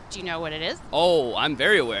 Do you know what it is? Oh, I'm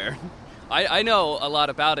very aware. I know a lot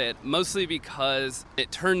about it, mostly because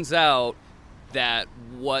it turns out that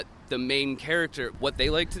what the main character, what they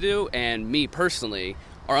like to do, and me personally,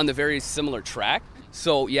 are on the very similar track.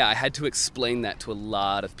 So, yeah, I had to explain that to a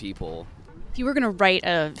lot of people. If you were going to write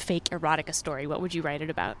a fake erotica story, what would you write it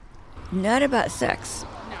about? Not about sex.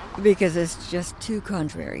 No. Because it's just too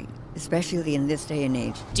contrary, especially in this day and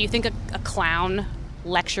age. Do you think a clown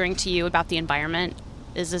lecturing to you about the environment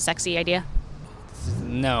is a sexy idea?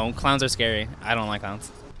 No, clowns are scary. I don't like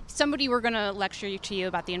clowns. If somebody were going to lecture to you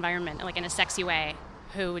about the environment, like in a sexy way,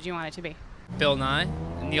 who would you want it to be? Bill Nye,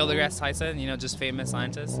 Neil deGrasse Tyson, just famous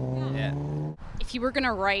scientists. Yeah. If you were going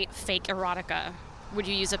to write fake erotica, would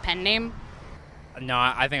you use a pen name? No,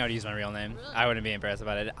 I think I would use my real name. I wouldn't be embarrassed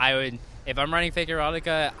about it. If I'm writing fake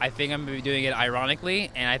erotica, I think I'm going to be doing it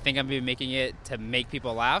ironically, and I think I'm going to be making it to make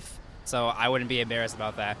people laugh, so I wouldn't be embarrassed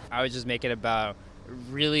about that. I would just make it about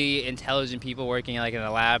really intelligent people working in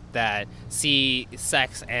a lab that see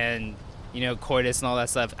sex and coitus and all that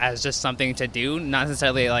stuff as just something to do, not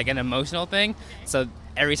necessarily an emotional thing. So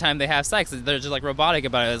every time they have sex, they're just robotic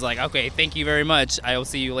about it. It's okay, thank you very much, I will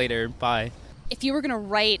see you later, bye. If you were going to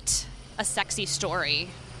write a sexy story,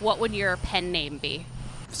 what would your pen name be?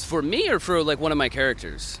 For me or for one of my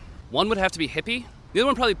characters? One would have to be Hippie. The other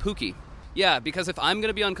one probably Pookie. Yeah, because if I'm going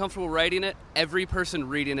to be uncomfortable writing it, every person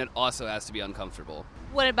reading it also has to be uncomfortable.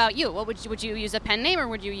 What about you? What would you use a pen name, or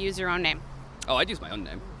would you use your own name? Oh, I'd use my own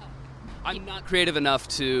name. I'm not creative enough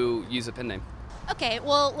to use a pen name. Okay,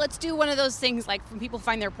 well, let's do one of those things when people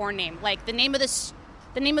find their porn name, like the name of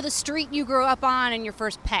the street you grew up on and your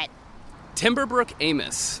first pet. Timberbrook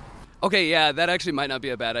Amos. Okay, yeah, that actually might not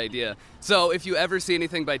be a bad idea. So if you ever see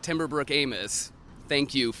anything by Timberbrook Amos,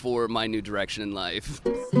 thank you for my new direction in life.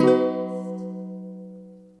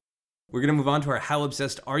 We're going to move on to our How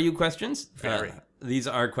Obsessed Are You questions. Very. These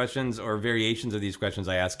are questions or variations of these questions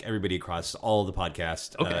I ask everybody across all the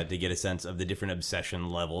podcast to get a sense of the different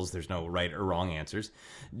obsession levels. There's no right or wrong answers.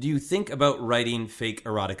 Do you think about writing fake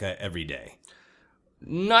erotica every day?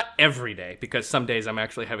 Not every day, because some days I'm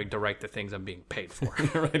actually having to write the things I'm being paid for.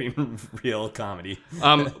 Writing real comedy.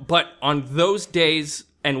 But on those days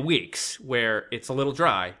and weeks where it's a little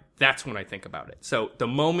dry, that's when I think about it. So the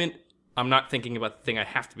moment I'm not thinking about the thing I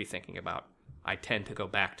have to be thinking about, I tend to go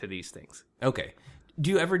back to these things. Okay. Do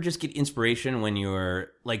you ever just get inspiration when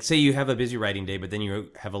you're, say you have a busy writing day, but then you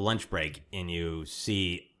have a lunch break and you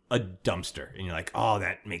see a dumpster and you're like, oh,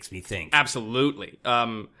 that makes me think? Absolutely.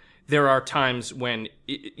 There are times when,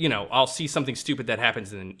 I'll see something stupid that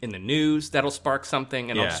happens in the news that'll spark something,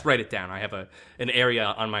 and I'll just write it down. I have an area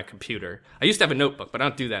on my computer. I used to have a notebook, but I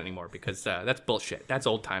don't do that anymore because that's bullshit. That's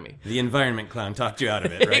old-timey. The environment clown talked you out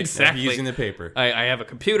of it, right? Exactly. Using the paper. I have a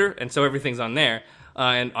computer, and so everything's on there,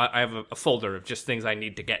 and I have a folder of just things I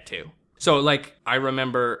need to get to. So, I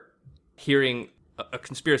remember hearing a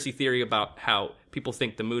conspiracy theory about how people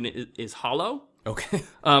think the moon is hollow. Okay.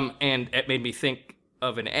 And it made me think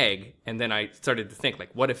of an egg, and then I started to think,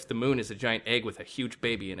 what if the moon is a giant egg with a huge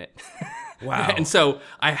baby in it? Wow. And so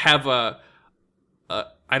I have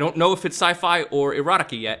I don't know if it's sci-fi or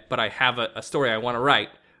erotica yet, but I have a story I want to write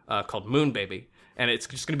called Moon Baby, and it's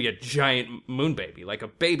just going to be a giant moon baby, like a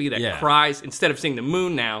baby that cries. Instead of seeing the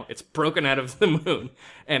moon now, it's broken out of the moon,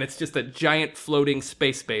 and it's just a giant floating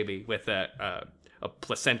space baby with a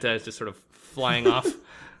placenta is just sort of flying off.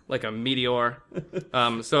 Like a meteor.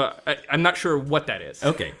 So I'm not sure what that is.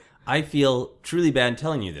 Okay. I feel truly bad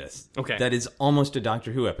telling you this. Okay. That is almost a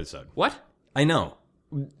Doctor Who episode. What? I know.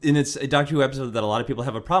 And it's a Doctor Who episode that a lot of people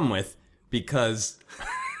have a problem with because,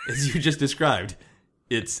 as you just described,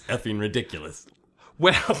 it's effing ridiculous.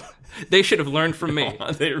 Well, they should have learned from me.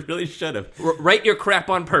 They really should have. Write your crap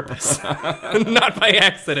on purpose, not by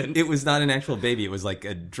accident. It was not an actual baby. It was like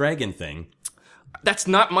a dragon thing. That's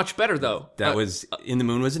not much better, though. That was in the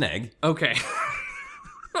moon was an egg. Okay.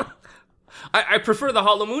 I prefer the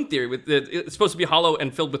hollow moon theory. It's supposed to be hollow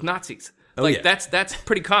and filled with Nazis. Oh, like yeah. That's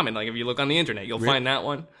pretty common. Like if you look on the internet, you'll find that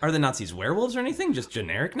one. Are the Nazis werewolves or anything? Just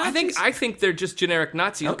generic Nazis? I think they're just generic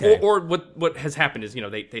Nazis. Okay. Or what has happened is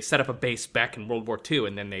they set up a base back in World War II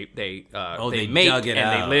and then they mate dug it and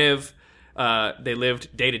out. they live. They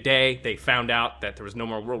lived day to day. They found out that there was no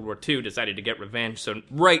more World War II. Decided to get revenge. So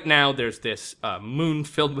right now there's this moon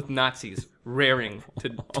filled with Nazis raring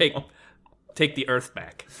to take the Earth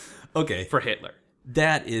back. Okay. For Hitler.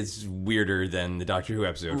 That is weirder than the Doctor Who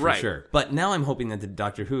episode, for sure. But now I'm hoping that the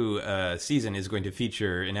Doctor Who season is going to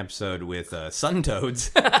feature an episode with sun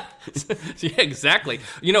toads. Yeah, exactly.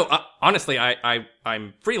 Honestly,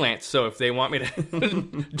 I'm freelance, so if they want me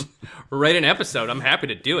to write an episode, I'm happy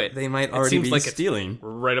to do it. They might already be stealing. It's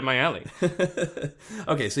right up my alley.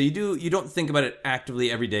 Okay, so you don't think about it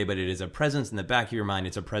actively every day, but it is a presence in the back of your mind.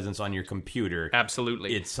 It's a presence on your computer.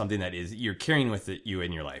 Absolutely. It's something that you're carrying with you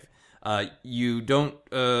in your life. You don't.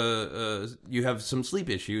 You have some sleep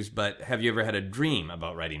issues, but have you ever had a dream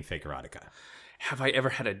about writing fake erotica? Have I ever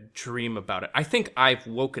had a dream about it? I think I've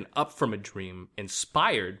woken up from a dream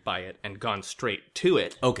inspired by it and gone straight to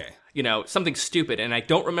it. Okay. Something stupid, and I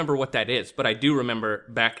don't remember what that is, but I do remember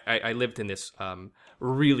back. I lived in this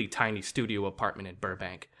really tiny studio apartment in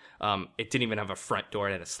Burbank. It didn't even have a front door.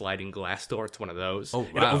 It had a sliding glass door. It's one of those. Oh,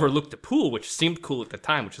 wow. It overlooked a pool, which seemed cool at the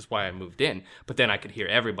time, which is why I moved in. But then I could hear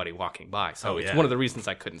everybody walking by. So it's one of the reasons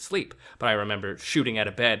I couldn't sleep. But I remember shooting out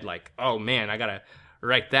of bed like, oh, man, I got to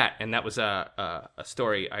write that. And that was a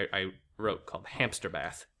story I wrote called Hamster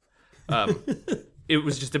Bath. It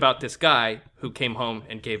was just about this guy who came home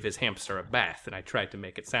and gave his hamster a bath, and I tried to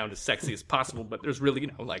make it sound as sexy as possible, but there's really,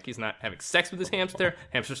 he's not having sex with his hamster,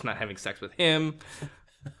 hamster's not having sex with him.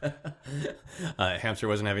 Hamster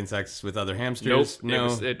wasn't having sex with other hamsters? Nope. No. It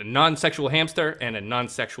was a non-sexual hamster and a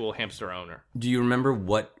non-sexual hamster owner. Do you remember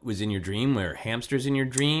what was in your dream? Were hamsters in your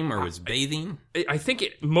dream, or was bathing? I think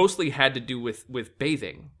it mostly had to do with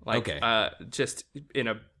bathing. Okay.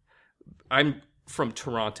 I'm from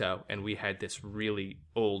Toronto, and we had this really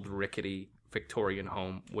old, rickety Victorian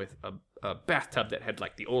home with a bathtub that had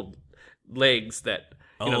like the old legs that,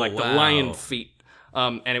 the lion feet.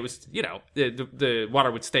 And it was, the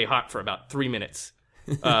water would stay hot for about 3 minutes.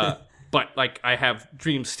 But I have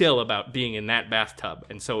dreams still about being in that bathtub,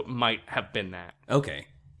 and so it might have been that. Okay.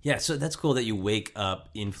 Yeah, so that's cool that you wake up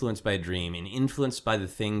influenced by a dream and influenced by the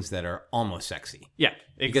things that are almost sexy. Yeah,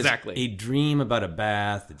 exactly. Because a dream about a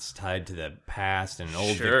bath that's tied to the past and an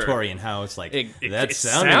old Victorian house, that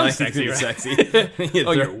sounds like sexy, right? Sexy.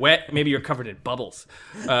 You're wet. Maybe you're covered in bubbles.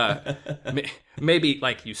 Maybe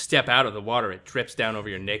you step out of the water, it drips down over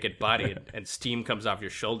your naked body, and steam comes off your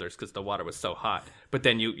shoulders because the water was so hot. But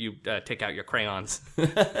then you take out your crayons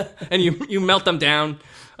and you melt them down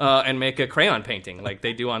and make a crayon painting like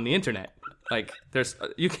they do on the internet.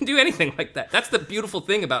 You can do anything like that. That's the beautiful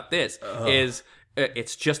thing about this is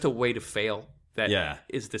it's just a way to fail that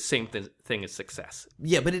is the same thing as success.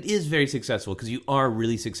 Yeah, but it is very successful because you are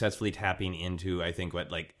really successfully tapping into, I think, what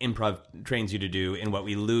improv trains you to do, and what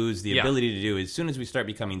we lose the ability to do as soon as we start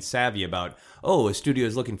becoming savvy about, a studio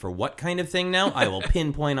is looking for what kind of thing now? I will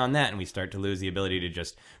pinpoint on that, and we start to lose the ability to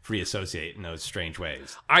just free associate in those strange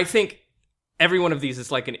ways. I think every one of these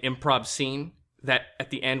is like an improv scene that at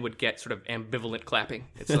the end would get sort of ambivalent clapping.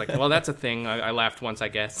 It's like, well, that's a thing. I laughed once, I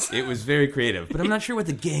guess. It was very creative, but I'm not sure what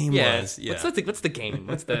the game was. Yeah. What's the game?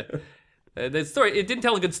 What's the story? It didn't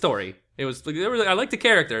tell a good story. It was. I liked the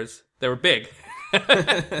characters. They were big.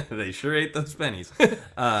 They sure ate those pennies.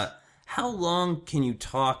 How long can you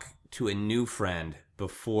talk to a new friend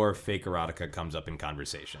before fake erotica comes up in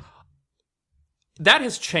conversation? That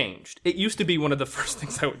has changed. It used to be one of the first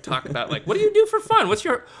things I would talk about. What do you do for fun? What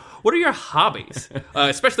are your hobbies?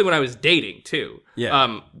 Especially when I was dating too.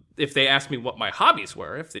 Yeah. If they asked me what my hobbies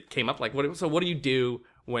were, if it came up what do you do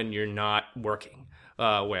when you're not working?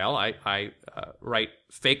 I write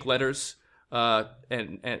fake letters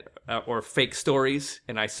or fake stories,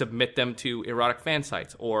 and I submit them to erotic fan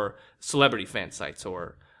sites or celebrity fan sites,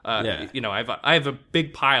 or I have a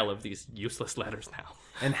big pile of these useless letters now.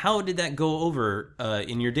 And how did that go over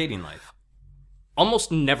in your dating life?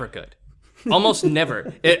 Almost never good. Almost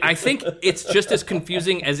never. I think it's just as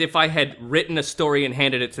confusing as if I had written a story and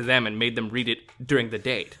handed it to them and made them read it during the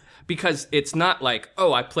date. Because it's not like,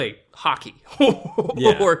 I play hockey,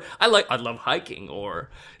 or I love hiking,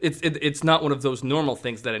 or it's not one of those normal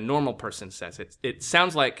things that a normal person says. It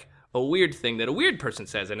sounds like a weird thing that a weird person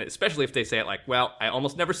says, and especially if they say it like, well, I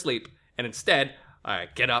almost never sleep, and instead I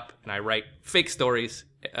get up and I write fake stories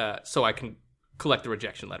so I can collect the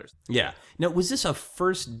rejection letters. Yeah. Now, was this a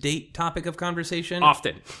first date topic of conversation?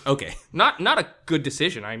 Often. Okay. Not a good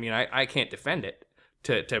decision. I mean, I can't defend it.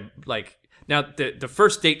 To like, now the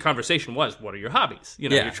first date conversation was, what are your hobbies? You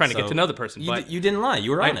know, Yeah, you're trying to get so to know the person. But You didn't lie.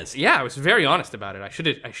 You were honest. Yeah, I was very honest about it. I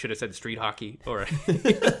should have said street hockey or.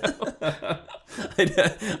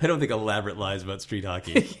 I don't think elaborate lies about street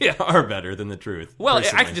hockey Yeah. are better than the truth. Well, I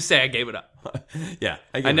personally. can just say I gave it up. Yeah.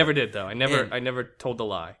 I never did though. And- I never told a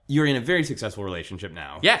lie. You're in a very successful relationship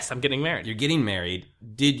now. Yes, I'm getting married. You're getting married.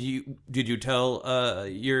 Did you tell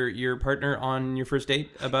your partner on your first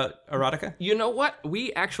date about erotica? You know what?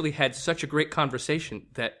 We actually had such a great conversation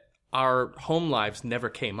that our home lives never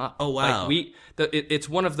came up. Oh, wow. Like it's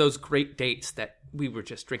one of those great dates that we were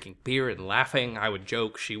just drinking beer and laughing. I would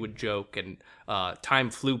joke, she would joke, and time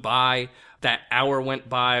flew by. That hour went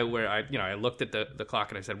by where I looked at the clock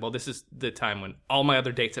and I said, well, this is the time when all my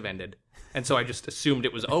other dates have ended. And so I just assumed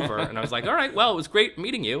it was over. And I was like, all right, well, it was great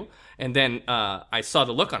meeting you. And then I saw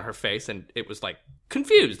the look on her face and it was like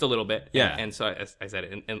confused a little bit. Yeah. And so I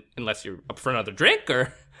said, unless you're up for another drink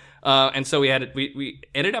or... and so we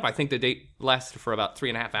ended up, I think the date lasted for about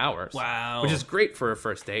 3.5 hours. Wow. Which is great for a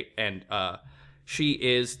first date. And she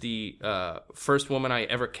is the first woman I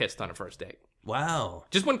ever kissed on a first date. Wow.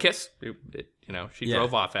 Just one kiss. She Yeah.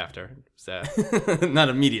 drove off after. So, Not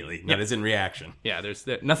immediately. Not as in reaction. yeah, there's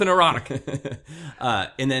nothing erotic.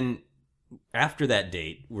 And then after that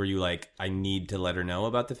date, were you like, I need to let her know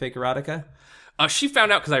about the fake erotica? She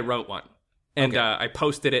found out because I wrote one. And Okay. I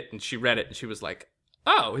posted it and she read it and she was like,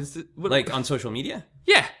 oh, is it... What? Like on social media?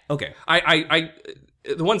 Yeah. Okay. I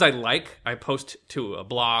the ones I like, I post to a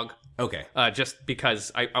blog. Okay. Just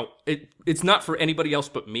because it's not for anybody else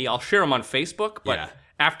but me. I'll share them on Facebook, but Yeah.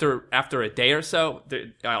 after a day or so,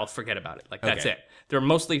 I'll forget about it. Like, that's Okay. it. They're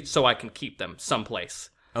mostly so I can keep them someplace.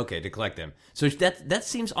 Okay, to collect them. So that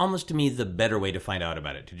seems almost to me the better way to find out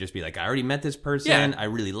about it. To just be like, I already met this person, Yeah. I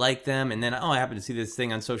really like them, and then, I happen to see this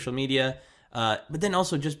thing on social media. But then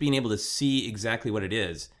also just being able to see exactly what it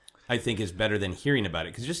is, I think is better than hearing about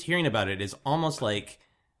it. Because just hearing about it is almost like,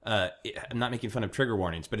 I'm not making fun of trigger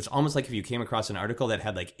warnings, but it's almost like if you came across an article that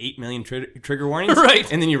had like 8 million trigger warnings. Right.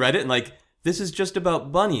 And then you read it and like, this is just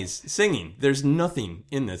about bunnies singing. There's nothing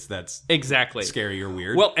in this that's Exactly. scary or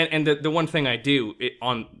weird. Well, and the one thing I do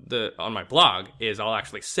on my blog is I'll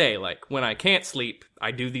actually say, like, when I can't sleep, I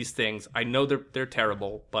do these things. I know they're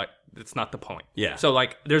terrible, but it's not the point. Yeah. So,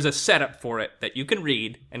 like, there's a setup for it that you can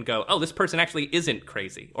read and go, oh, this person actually isn't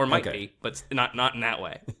crazy, or might Okay. be, but not in that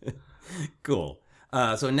way. Cool.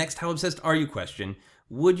 So next, how obsessed are you question?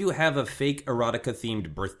 Would you have a fake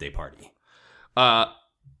erotica-themed birthday party?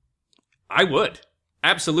 I would.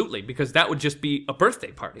 Absolutely, because that would just be a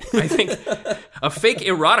birthday party. I think a fake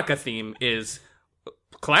erotica theme is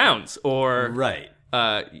clowns, or Right.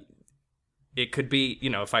 it could be,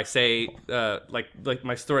 if I say like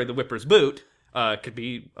my story, The Whipper's Boot, it could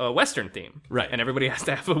be a Western theme, Right. And everybody has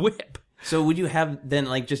to have a whip. So would you have then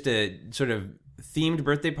like just a sort of themed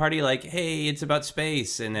birthday party, like, hey, it's about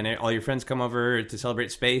space, and then all your friends come over to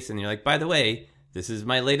celebrate space, and you're like, by the way, this is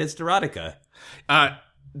my latest erotica.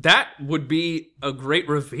 That would be a great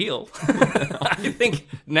reveal. I think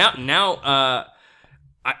now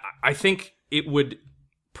I think it would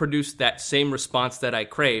produce that same response that I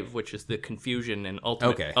crave, which is the confusion and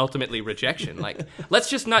ultimately rejection. Like, let's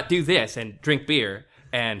just not do this and drink beer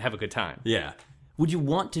and have a good time. Yeah. Would you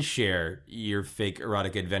want to share your fake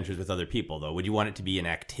erotica adventures with other people, though? Would you want it to be an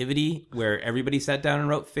activity where everybody sat down and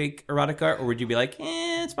wrote fake erotica, or would you be like,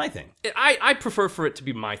 it's my thing? I prefer for it to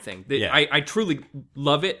be my thing. Yeah. I truly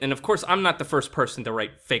love it. And of course, I'm not the first person to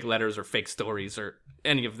write fake letters or fake stories or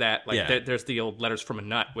any of that. Like, Yeah. there's the old Letters from a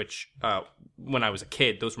Nut, which when I was a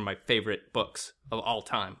kid, those were my favorite books of all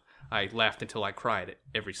time. I laughed until I cried at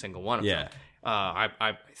every single one of them.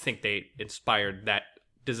 I think they inspired that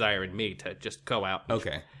desire in me to just go out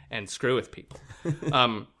and screw with people.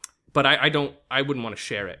 But I wouldn't want to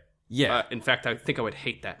share it. Yeah. In fact, I think I would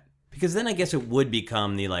hate that. Because then I guess it would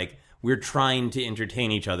become the, like, we're trying to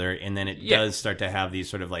entertain each other, and then it does start to have these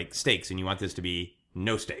sort of, like, stakes, and you want this to be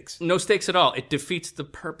no stakes. No stakes at all. It defeats the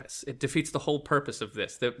purpose. It defeats the whole purpose of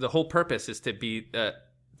this. The whole purpose is to be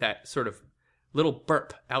that sort of little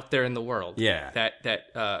burp out there in the world. Yeah.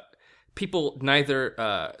 That people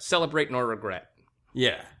neither celebrate nor regret.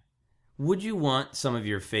 Yeah. Would you want some of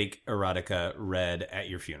your fake erotica read at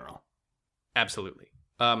your funeral? Absolutely.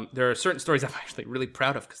 There are certain stories I'm actually really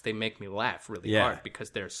proud of because they make me laugh really hard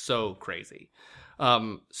because they're so crazy.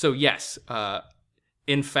 So yes,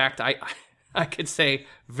 in fact, I could say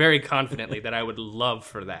very confidently that I would love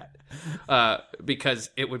for that, because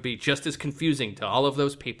it would be just as confusing to all of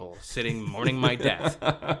those people sitting mourning my death,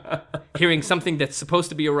 hearing something that's supposed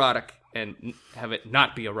to be erotic and have it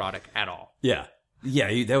not be erotic at all. Yeah.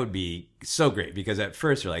 Yeah, that would be so great, because at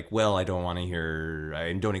first you're like, well, I don't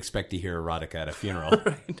expect to hear erotica at a funeral.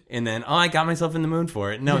 Right. And then, I got myself in the mood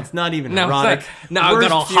for it. No, it's not even erotic. It's like, no, I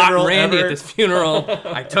got all hot and randy at this funeral.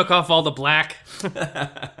 I took off all the black.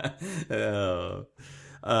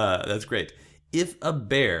 That's great. If a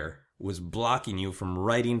bear was blocking you from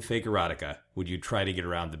writing fake erotica, would you try to get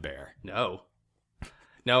around the bear? No,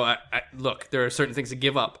 look, there are certain things to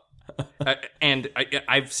give up. And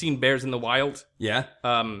I've seen bears in the wild. Yeah.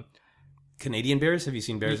 Canadian bears? Have you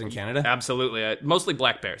seen bears in Canada? Absolutely. Mostly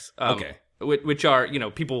black bears. Okay. Which are,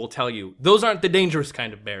 people will tell you, those aren't the dangerous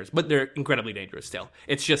kind of bears, but they're incredibly dangerous still.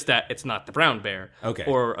 It's just that it's not the brown bear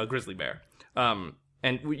or a grizzly bear. And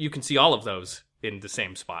you can see all of those in the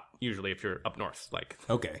same spot, usually if you're up north.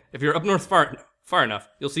 If you're up north far enough,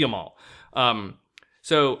 you'll see them all.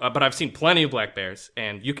 But I've seen plenty of black bears,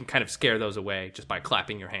 and you can kind of scare those away just by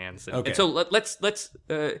clapping your hands. And so let's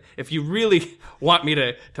if you really want me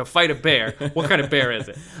to fight a bear, what kind of bear is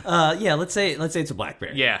it? Let's say it's a black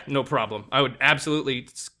bear. Yeah, no problem. I would absolutely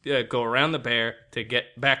go around the bear to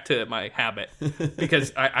get back to my habit,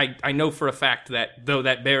 because I know for a fact that though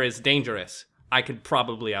that bear is dangerous, I could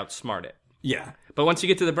probably outsmart it. Yeah. But once you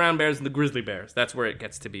get to the brown bears and the grizzly bears, that's where it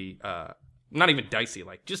gets to be not even dicey.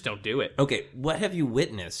 Just don't do it. Okay, what have you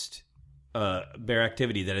witnessed bear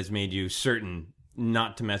activity that has made you certain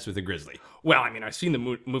not to mess with a grizzly? Well, I've seen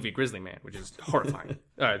the movie Grizzly Man, which is horrifying.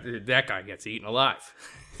 That guy gets eaten alive.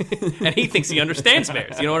 And he thinks he understands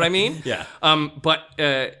bears, you know what I mean? Yeah. But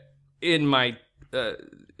in my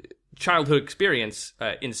childhood experience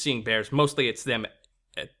in seeing bears, mostly it's them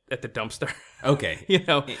at the dumpster. Okay.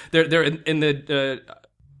 They're in the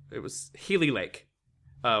it was Healy Lake.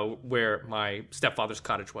 Where my stepfather's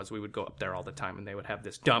cottage was. We would go up there all the time, and they would have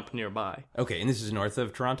this dump nearby. Okay, and this is north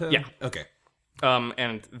of Toronto? Yeah. Okay.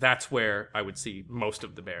 And that's where I would see most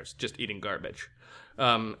of the bears, just eating garbage.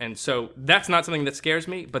 And so that's not something that scares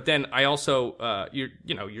me. But then I also,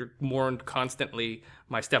 you're warned constantly.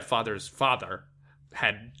 My stepfather's father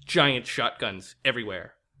had giant shotguns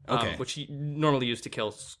everywhere. Okay. Which he normally used to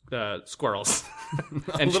kill squirrels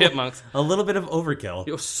and chipmunks. A little bit of overkill.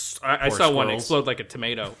 I saw one explode like a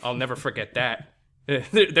tomato. I'll never forget that.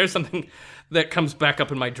 There's something that comes back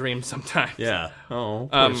up in my dreams sometimes. Yeah. Oh,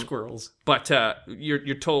 poor squirrels. But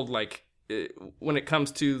you're told, when it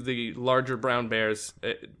comes to the larger brown bears,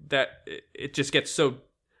 that it just gets so...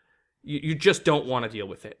 You just don't want to deal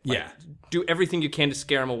with it. Do everything you can to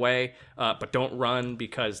scare them away, but don't run,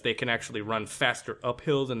 because they can actually run faster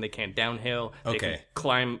uphill than they can downhill. They can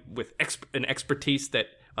climb with an expertise that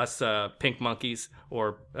us pink monkeys,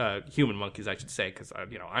 or human monkeys, I should say, because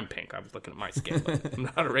I'm pink. I was looking at my skin, but I'm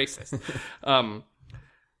not a racist.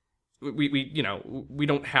 We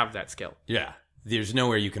don't have that skill. Yeah. There's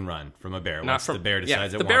nowhere you can run from a bear once the bear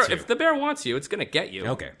decides it wants you. If the bear wants you, it's going to get you.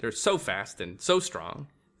 Okay. They're so fast and so strong.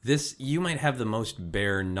 You might have the most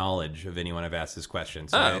bear knowledge of anyone I've asked this question.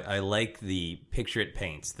 So I like the picture it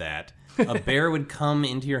paints, that a bear would come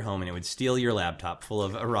into your home and it would steal your laptop full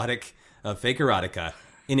of fake erotica,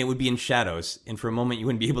 and it would be in shadows. And for a moment, you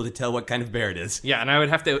wouldn't be able to tell what kind of bear it is. Yeah, and I would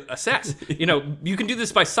have to assess. You can do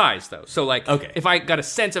this by size, though. So, if I got a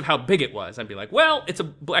sense of how big it was, I'd be like, well, it's a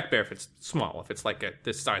black bear if it's small. If it's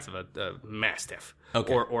this size of a mastiff,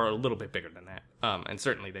 or a little bit bigger than that. And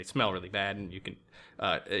certainly they smell really bad, and you can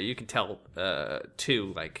tell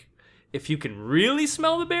too. If you can really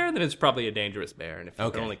smell the bear, then it's probably a dangerous bear, and if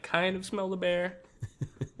you can only kind of smell the bear.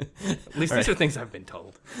 At least these are things I've been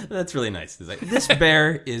told. That's really nice. This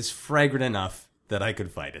bear is fragrant enough that I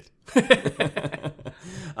could fight it.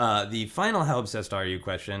 The final How Obsessed Are You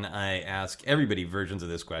question, I ask everybody versions of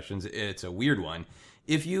this question. It's a weird one.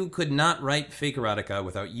 If you could not write fake erotica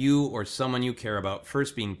without you or someone you care about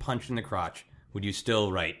first being punched in the crotch, would you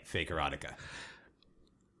still write fake erotica?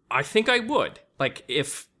 I think I would.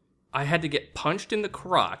 If I had to get punched in the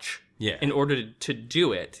crotch in order to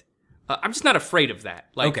do it, I'm just not afraid of that.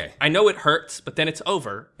 I know it hurts, but then it's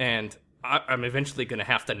over, and I'm eventually going to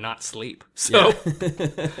have to not sleep. So,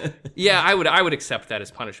 I would accept that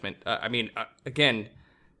as punishment. Again,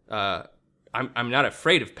 I'm not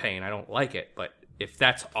afraid of pain. I don't like it, but if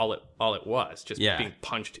that's all it was, just being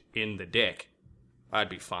punched in the dick, I'd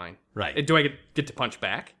be fine. Right. Do I get to punch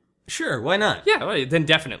back? Sure, why not? Yeah, well, then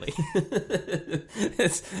definitely.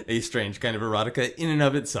 It's a strange kind of erotica in and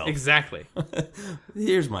of itself. Exactly.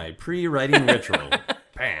 Here's my pre-writing ritual.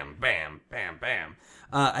 Bam, bam, bam, bam.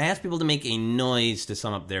 I asked people to make a noise to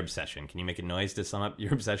sum up their obsession. Can you make a noise to sum up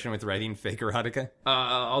your obsession with writing fake erotica?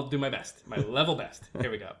 I'll do my best. My level best.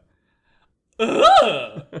 Here we go.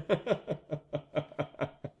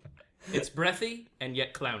 It's breathy and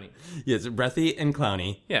yet clowny. Yes, breathy and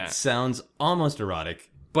clowny. Yeah. Sounds almost erotic.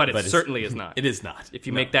 But it certainly is not. It is not. If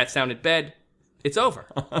you make that sound in bed, it's over.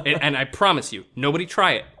 And I promise you, nobody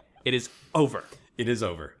try it. It is over. It is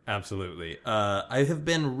over. Absolutely. I have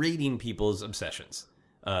been rating people's obsessions.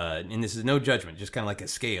 And this is no judgment, just kind of like a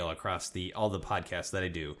scale across all the podcasts that I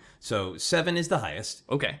do. So 7 is the highest.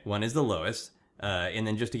 Okay. 1 is the lowest. And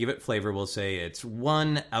then just to give it flavor, we'll say it's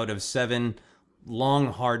 1 out of 7 long,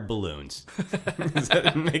 hard balloons.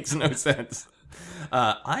 That makes no sense.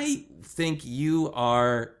 I think you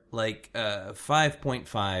are like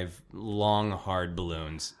 5.5 long, hard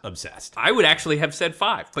balloons obsessed. I would actually have said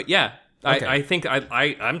 5, but yeah. Okay. I think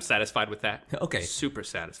I'm satisfied with that. Okay. Super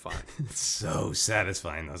satisfied. So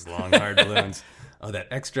satisfying, those long, hard balloons. Oh, that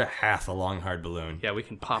extra half a long, hard balloon. Yeah, we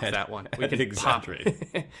can pop that one. We can exaggerate. pop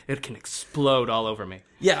it. It can explode all over me.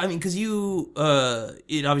 Yeah, I mean, because you,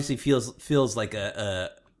 it obviously feels like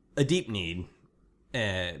a deep need,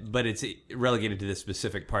 but it's relegated to this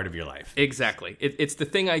specific part of your life. Exactly. It's the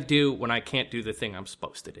thing I do when I can't do the thing I'm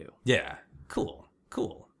supposed to do. Yeah, cool.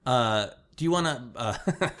 Do you want to? I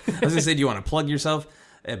was gonna say, do you want to plug yourself?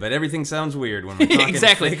 But everything sounds weird when we're talking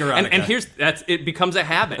exactly. fake erotica. And it becomes a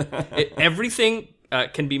habit. Everything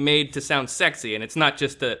can be made to sound sexy, and it's not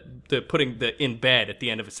just the putting the in bed at the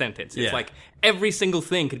end of a sentence. It's like every single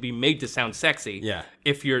thing could be made to sound sexy. Yeah.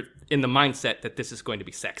 If you're in the mindset that this is going to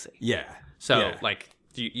be sexy. Yeah. So yeah. like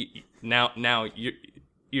now you're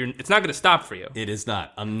it's not going to stop for you. It is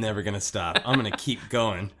not. I'm never gonna stop. I'm gonna keep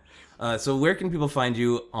going. So where can people find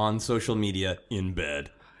you on social media in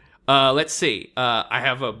bed? Let's see. I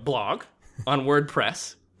have a blog on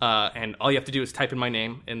WordPress, and all you have to do is type in my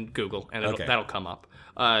name in Google, and that'll come up.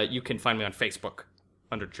 You can find me on Facebook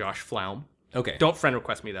under Josh Flaum. Okay. Don't friend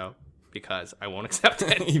request me, though, because I won't accept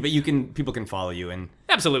it. But people can follow you, and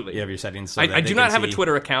absolutely. You have your settings. So I do not have a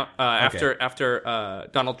Twitter account. Okay. After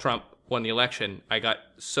Donald Trump won the election, I got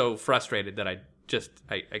so frustrated that I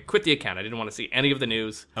quit the account. I didn't want to see any of the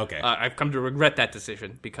news. Okay. I've come to regret that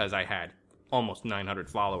decision because I had almost 900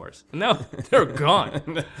 followers. And now they're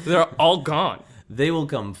gone. They're all gone. They will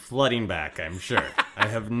come flooding back, I'm sure. I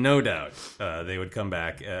have no doubt they would come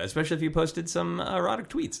back, especially if you posted some erotic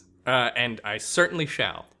tweets. And I certainly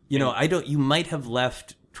shall. You might have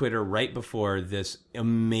left Twitter right before this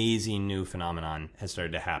amazing new phenomenon has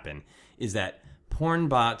started to happen, is that porn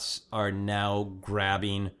bots are now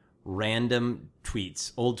grabbing random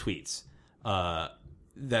tweets, old tweets,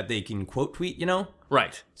 that they can quote tweet,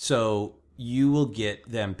 Right. So you will get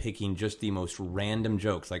them picking just the most random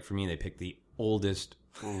jokes. Like for me, they pick the oldest,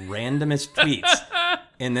 randomest tweets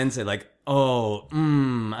and then say like,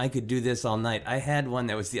 I could do this all night. I had one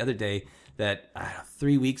that was the other day that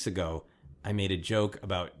 3 weeks ago, I made a joke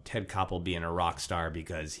about Ted Koppel being a rock star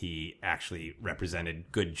because he actually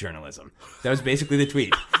represented good journalism. That was basically the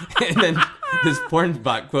tweet. And then this porn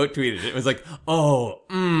bot quote tweeted. It was like,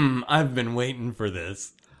 I've been waiting for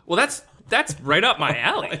this. Well, that's right up my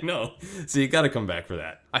alley. I know. So you got to come back for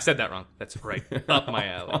that. I said that wrong. That's right up my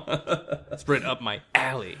alley. That's right up my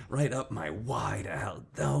alley. Right up my wide alley.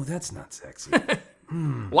 No, that's not sexy.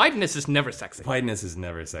 Wideness is never sexy. Wideness is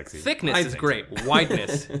never sexy. Thickness is great. So.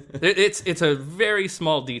 Wideness, it's a very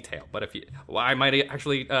small detail. But I might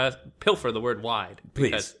actually pilfer the word wide.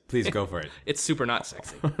 Please go for it. It's super not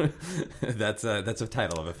sexy. That's a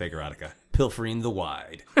title of a fake erotica. Pilfering the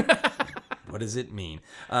wide. What does it mean?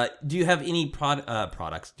 Do you have any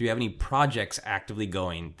products? Do you have any projects actively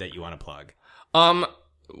going that you want to plug?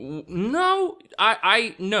 No,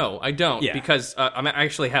 I don't. Yeah. Because I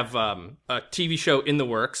actually have a TV show in the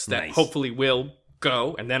works that hopefully will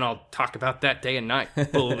go, and then I'll talk about that day and night.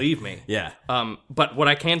 Believe me. Yeah. But what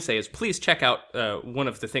I can say is please check out one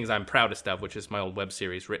of the things I'm proudest of, which is my old web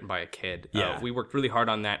series written by a kid. Yeah. We worked really hard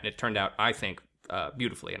on that, and it turned out, I think,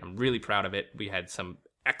 beautifully, and I'm really proud of it. We had some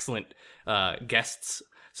excellent guests.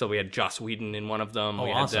 So we had Joss Whedon in one of them.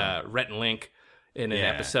 We had Rhett and Link in an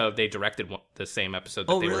episode. They directed the same episode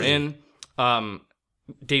that they were in.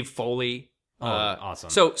 Dave Foley. Awesome.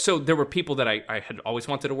 So there were people that I had always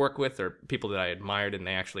wanted to work with, or people that I admired, and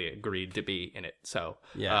they actually agreed to be in it. So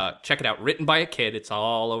check it out. Written by a kid. It's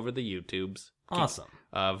all over the YouTubes. Awesome.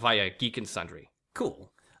 Via Geek and Sundry.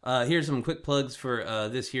 Cool. Here's some quick plugs for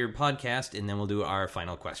this here podcast, and then we'll do our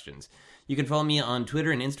final questions. You can follow me on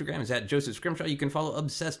Twitter and Instagram as @Joseph Scrimshaw. You can follow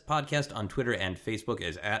Obsessed Podcast on Twitter and Facebook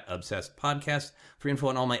as @Obsessed Podcast. For info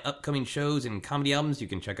on all my upcoming shows and comedy albums, you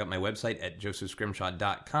can check out my website at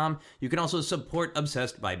josephscrimshaw.com. You can also support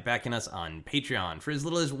Obsessed by backing us on Patreon. For as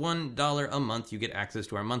little as $1 a month, you get access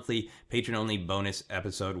to our monthly patron-only bonus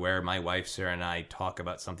episode where my wife Sarah and I talk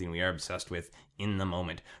about something we are obsessed with in the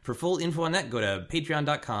moment. For full info on that, go to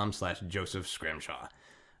patreon.com/Joseph Scrimshaw.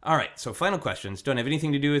 All right, so final questions. Don't have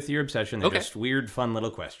anything to do with your obsession. They're just weird, fun little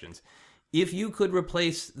questions. If you could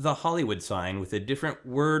replace the Hollywood sign with a different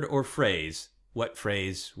word or phrase, what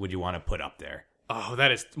phrase would you want to put up there? Oh,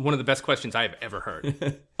 that is one of the best questions I have ever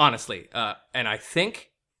heard. Honestly. And I think,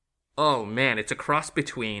 oh man, it's a cross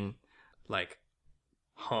between, like,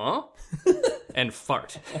 huh? and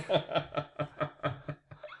fart.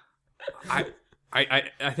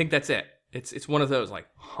 I think that's it. It's one of those, like,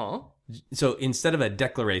 huh? So instead of a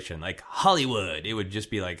declaration like Hollywood, it would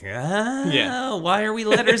just be like, why are we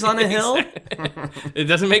letters on a hill? It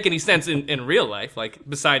doesn't make any sense in real life, like,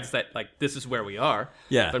 besides that, like, this is where we are.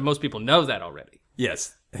 Yeah. But most people know that already.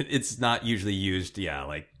 Yes. It's not usually used,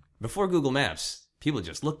 like, before Google Maps, people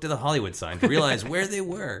just looked to the Hollywood sign to realize where they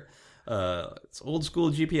were. It's old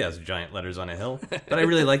school GPS, giant letters on a hill. But I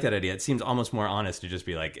really like that idea. It seems almost more honest to just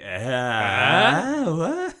be like,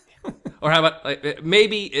 what? Or how about, like,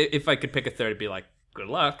 maybe if I could pick a third, it'd be like, good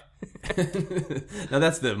luck. Now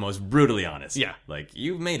that's the most brutally honest. Yeah. Like,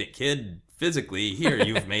 you've made it, kid. Physically, here,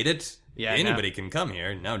 you've made it. Yeah. Anybody can come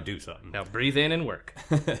here. Now do something. Now breathe in and work.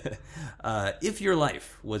 If your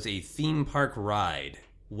life was a theme park ride,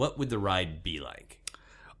 what would the ride be like?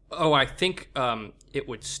 Oh, I think it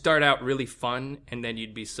would start out really fun, and then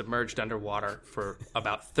you'd be submerged underwater for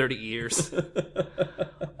about 30 years.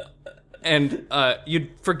 And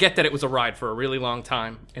you'd forget that it was a ride for a really long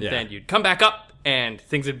time, and then you'd come back up, and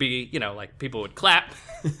things would be, like, people would clap,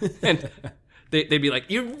 and they'd be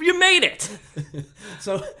like, you made it!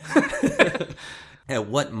 So, at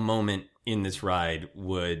what moment in this ride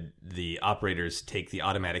would the operators take the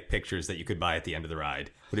automatic pictures that you could buy at the end of the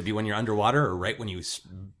ride? Would it be when you're underwater, or right when you...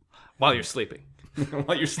 While you're sleeping.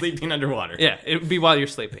 While you're sleeping underwater. Yeah, it would be while you're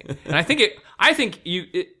sleeping. And I think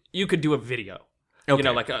you could do a video. Okay.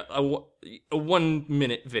 Like a 1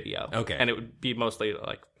 minute video. Okay. And it would be mostly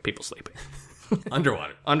like people sleeping.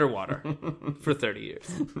 Underwater for 30 years.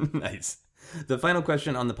 Nice. The final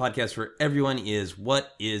question on the podcast for everyone is,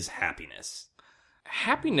 what is happiness?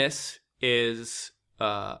 Happiness is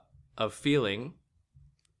a feeling.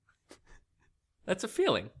 That's a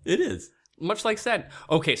feeling. It is. Much like said.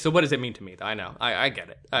 Okay, so what does it mean to me? I know. I get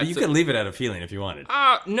it. You could leave it at a feeling if you wanted.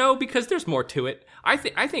 No, because there's more to it. I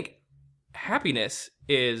think happiness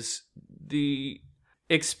is the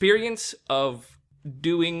experience of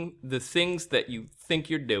doing the things that you think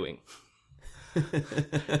you're doing.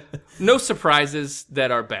 No surprises that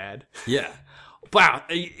are bad. Yeah. Wow,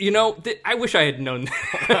 I wish I had known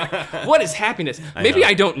that. What is happiness? Maybe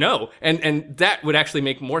I don't know, and that would actually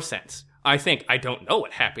make more sense. I think I don't know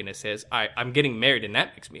what happiness is. I'm getting married, and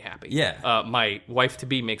that makes me happy. Yeah. My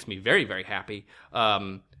wife-to-be makes me very, very happy.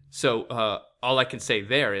 So all I can say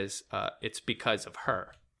there is it's because of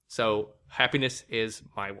her. So happiness is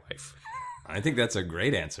my wife. I think that's a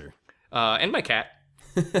great answer. And my cat.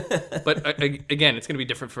 But again, it's going to be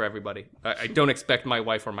different for everybody. I don't expect my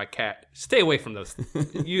wife or my cat. Stay away from those.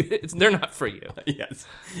 They're not for you. Yes.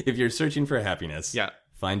 If you're searching for happiness,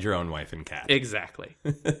 find your own wife and cat. Exactly.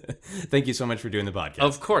 Thank you so much for doing the podcast.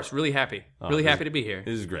 Of course. Really happy. Really happy to be here.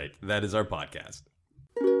 This is great. That is our podcast.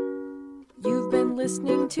 You've been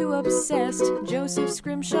listening to Obsessed. Joseph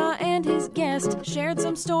Scrimshaw and his guest shared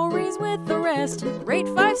some stories with the rest. Rate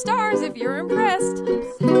 5 stars if you're impressed.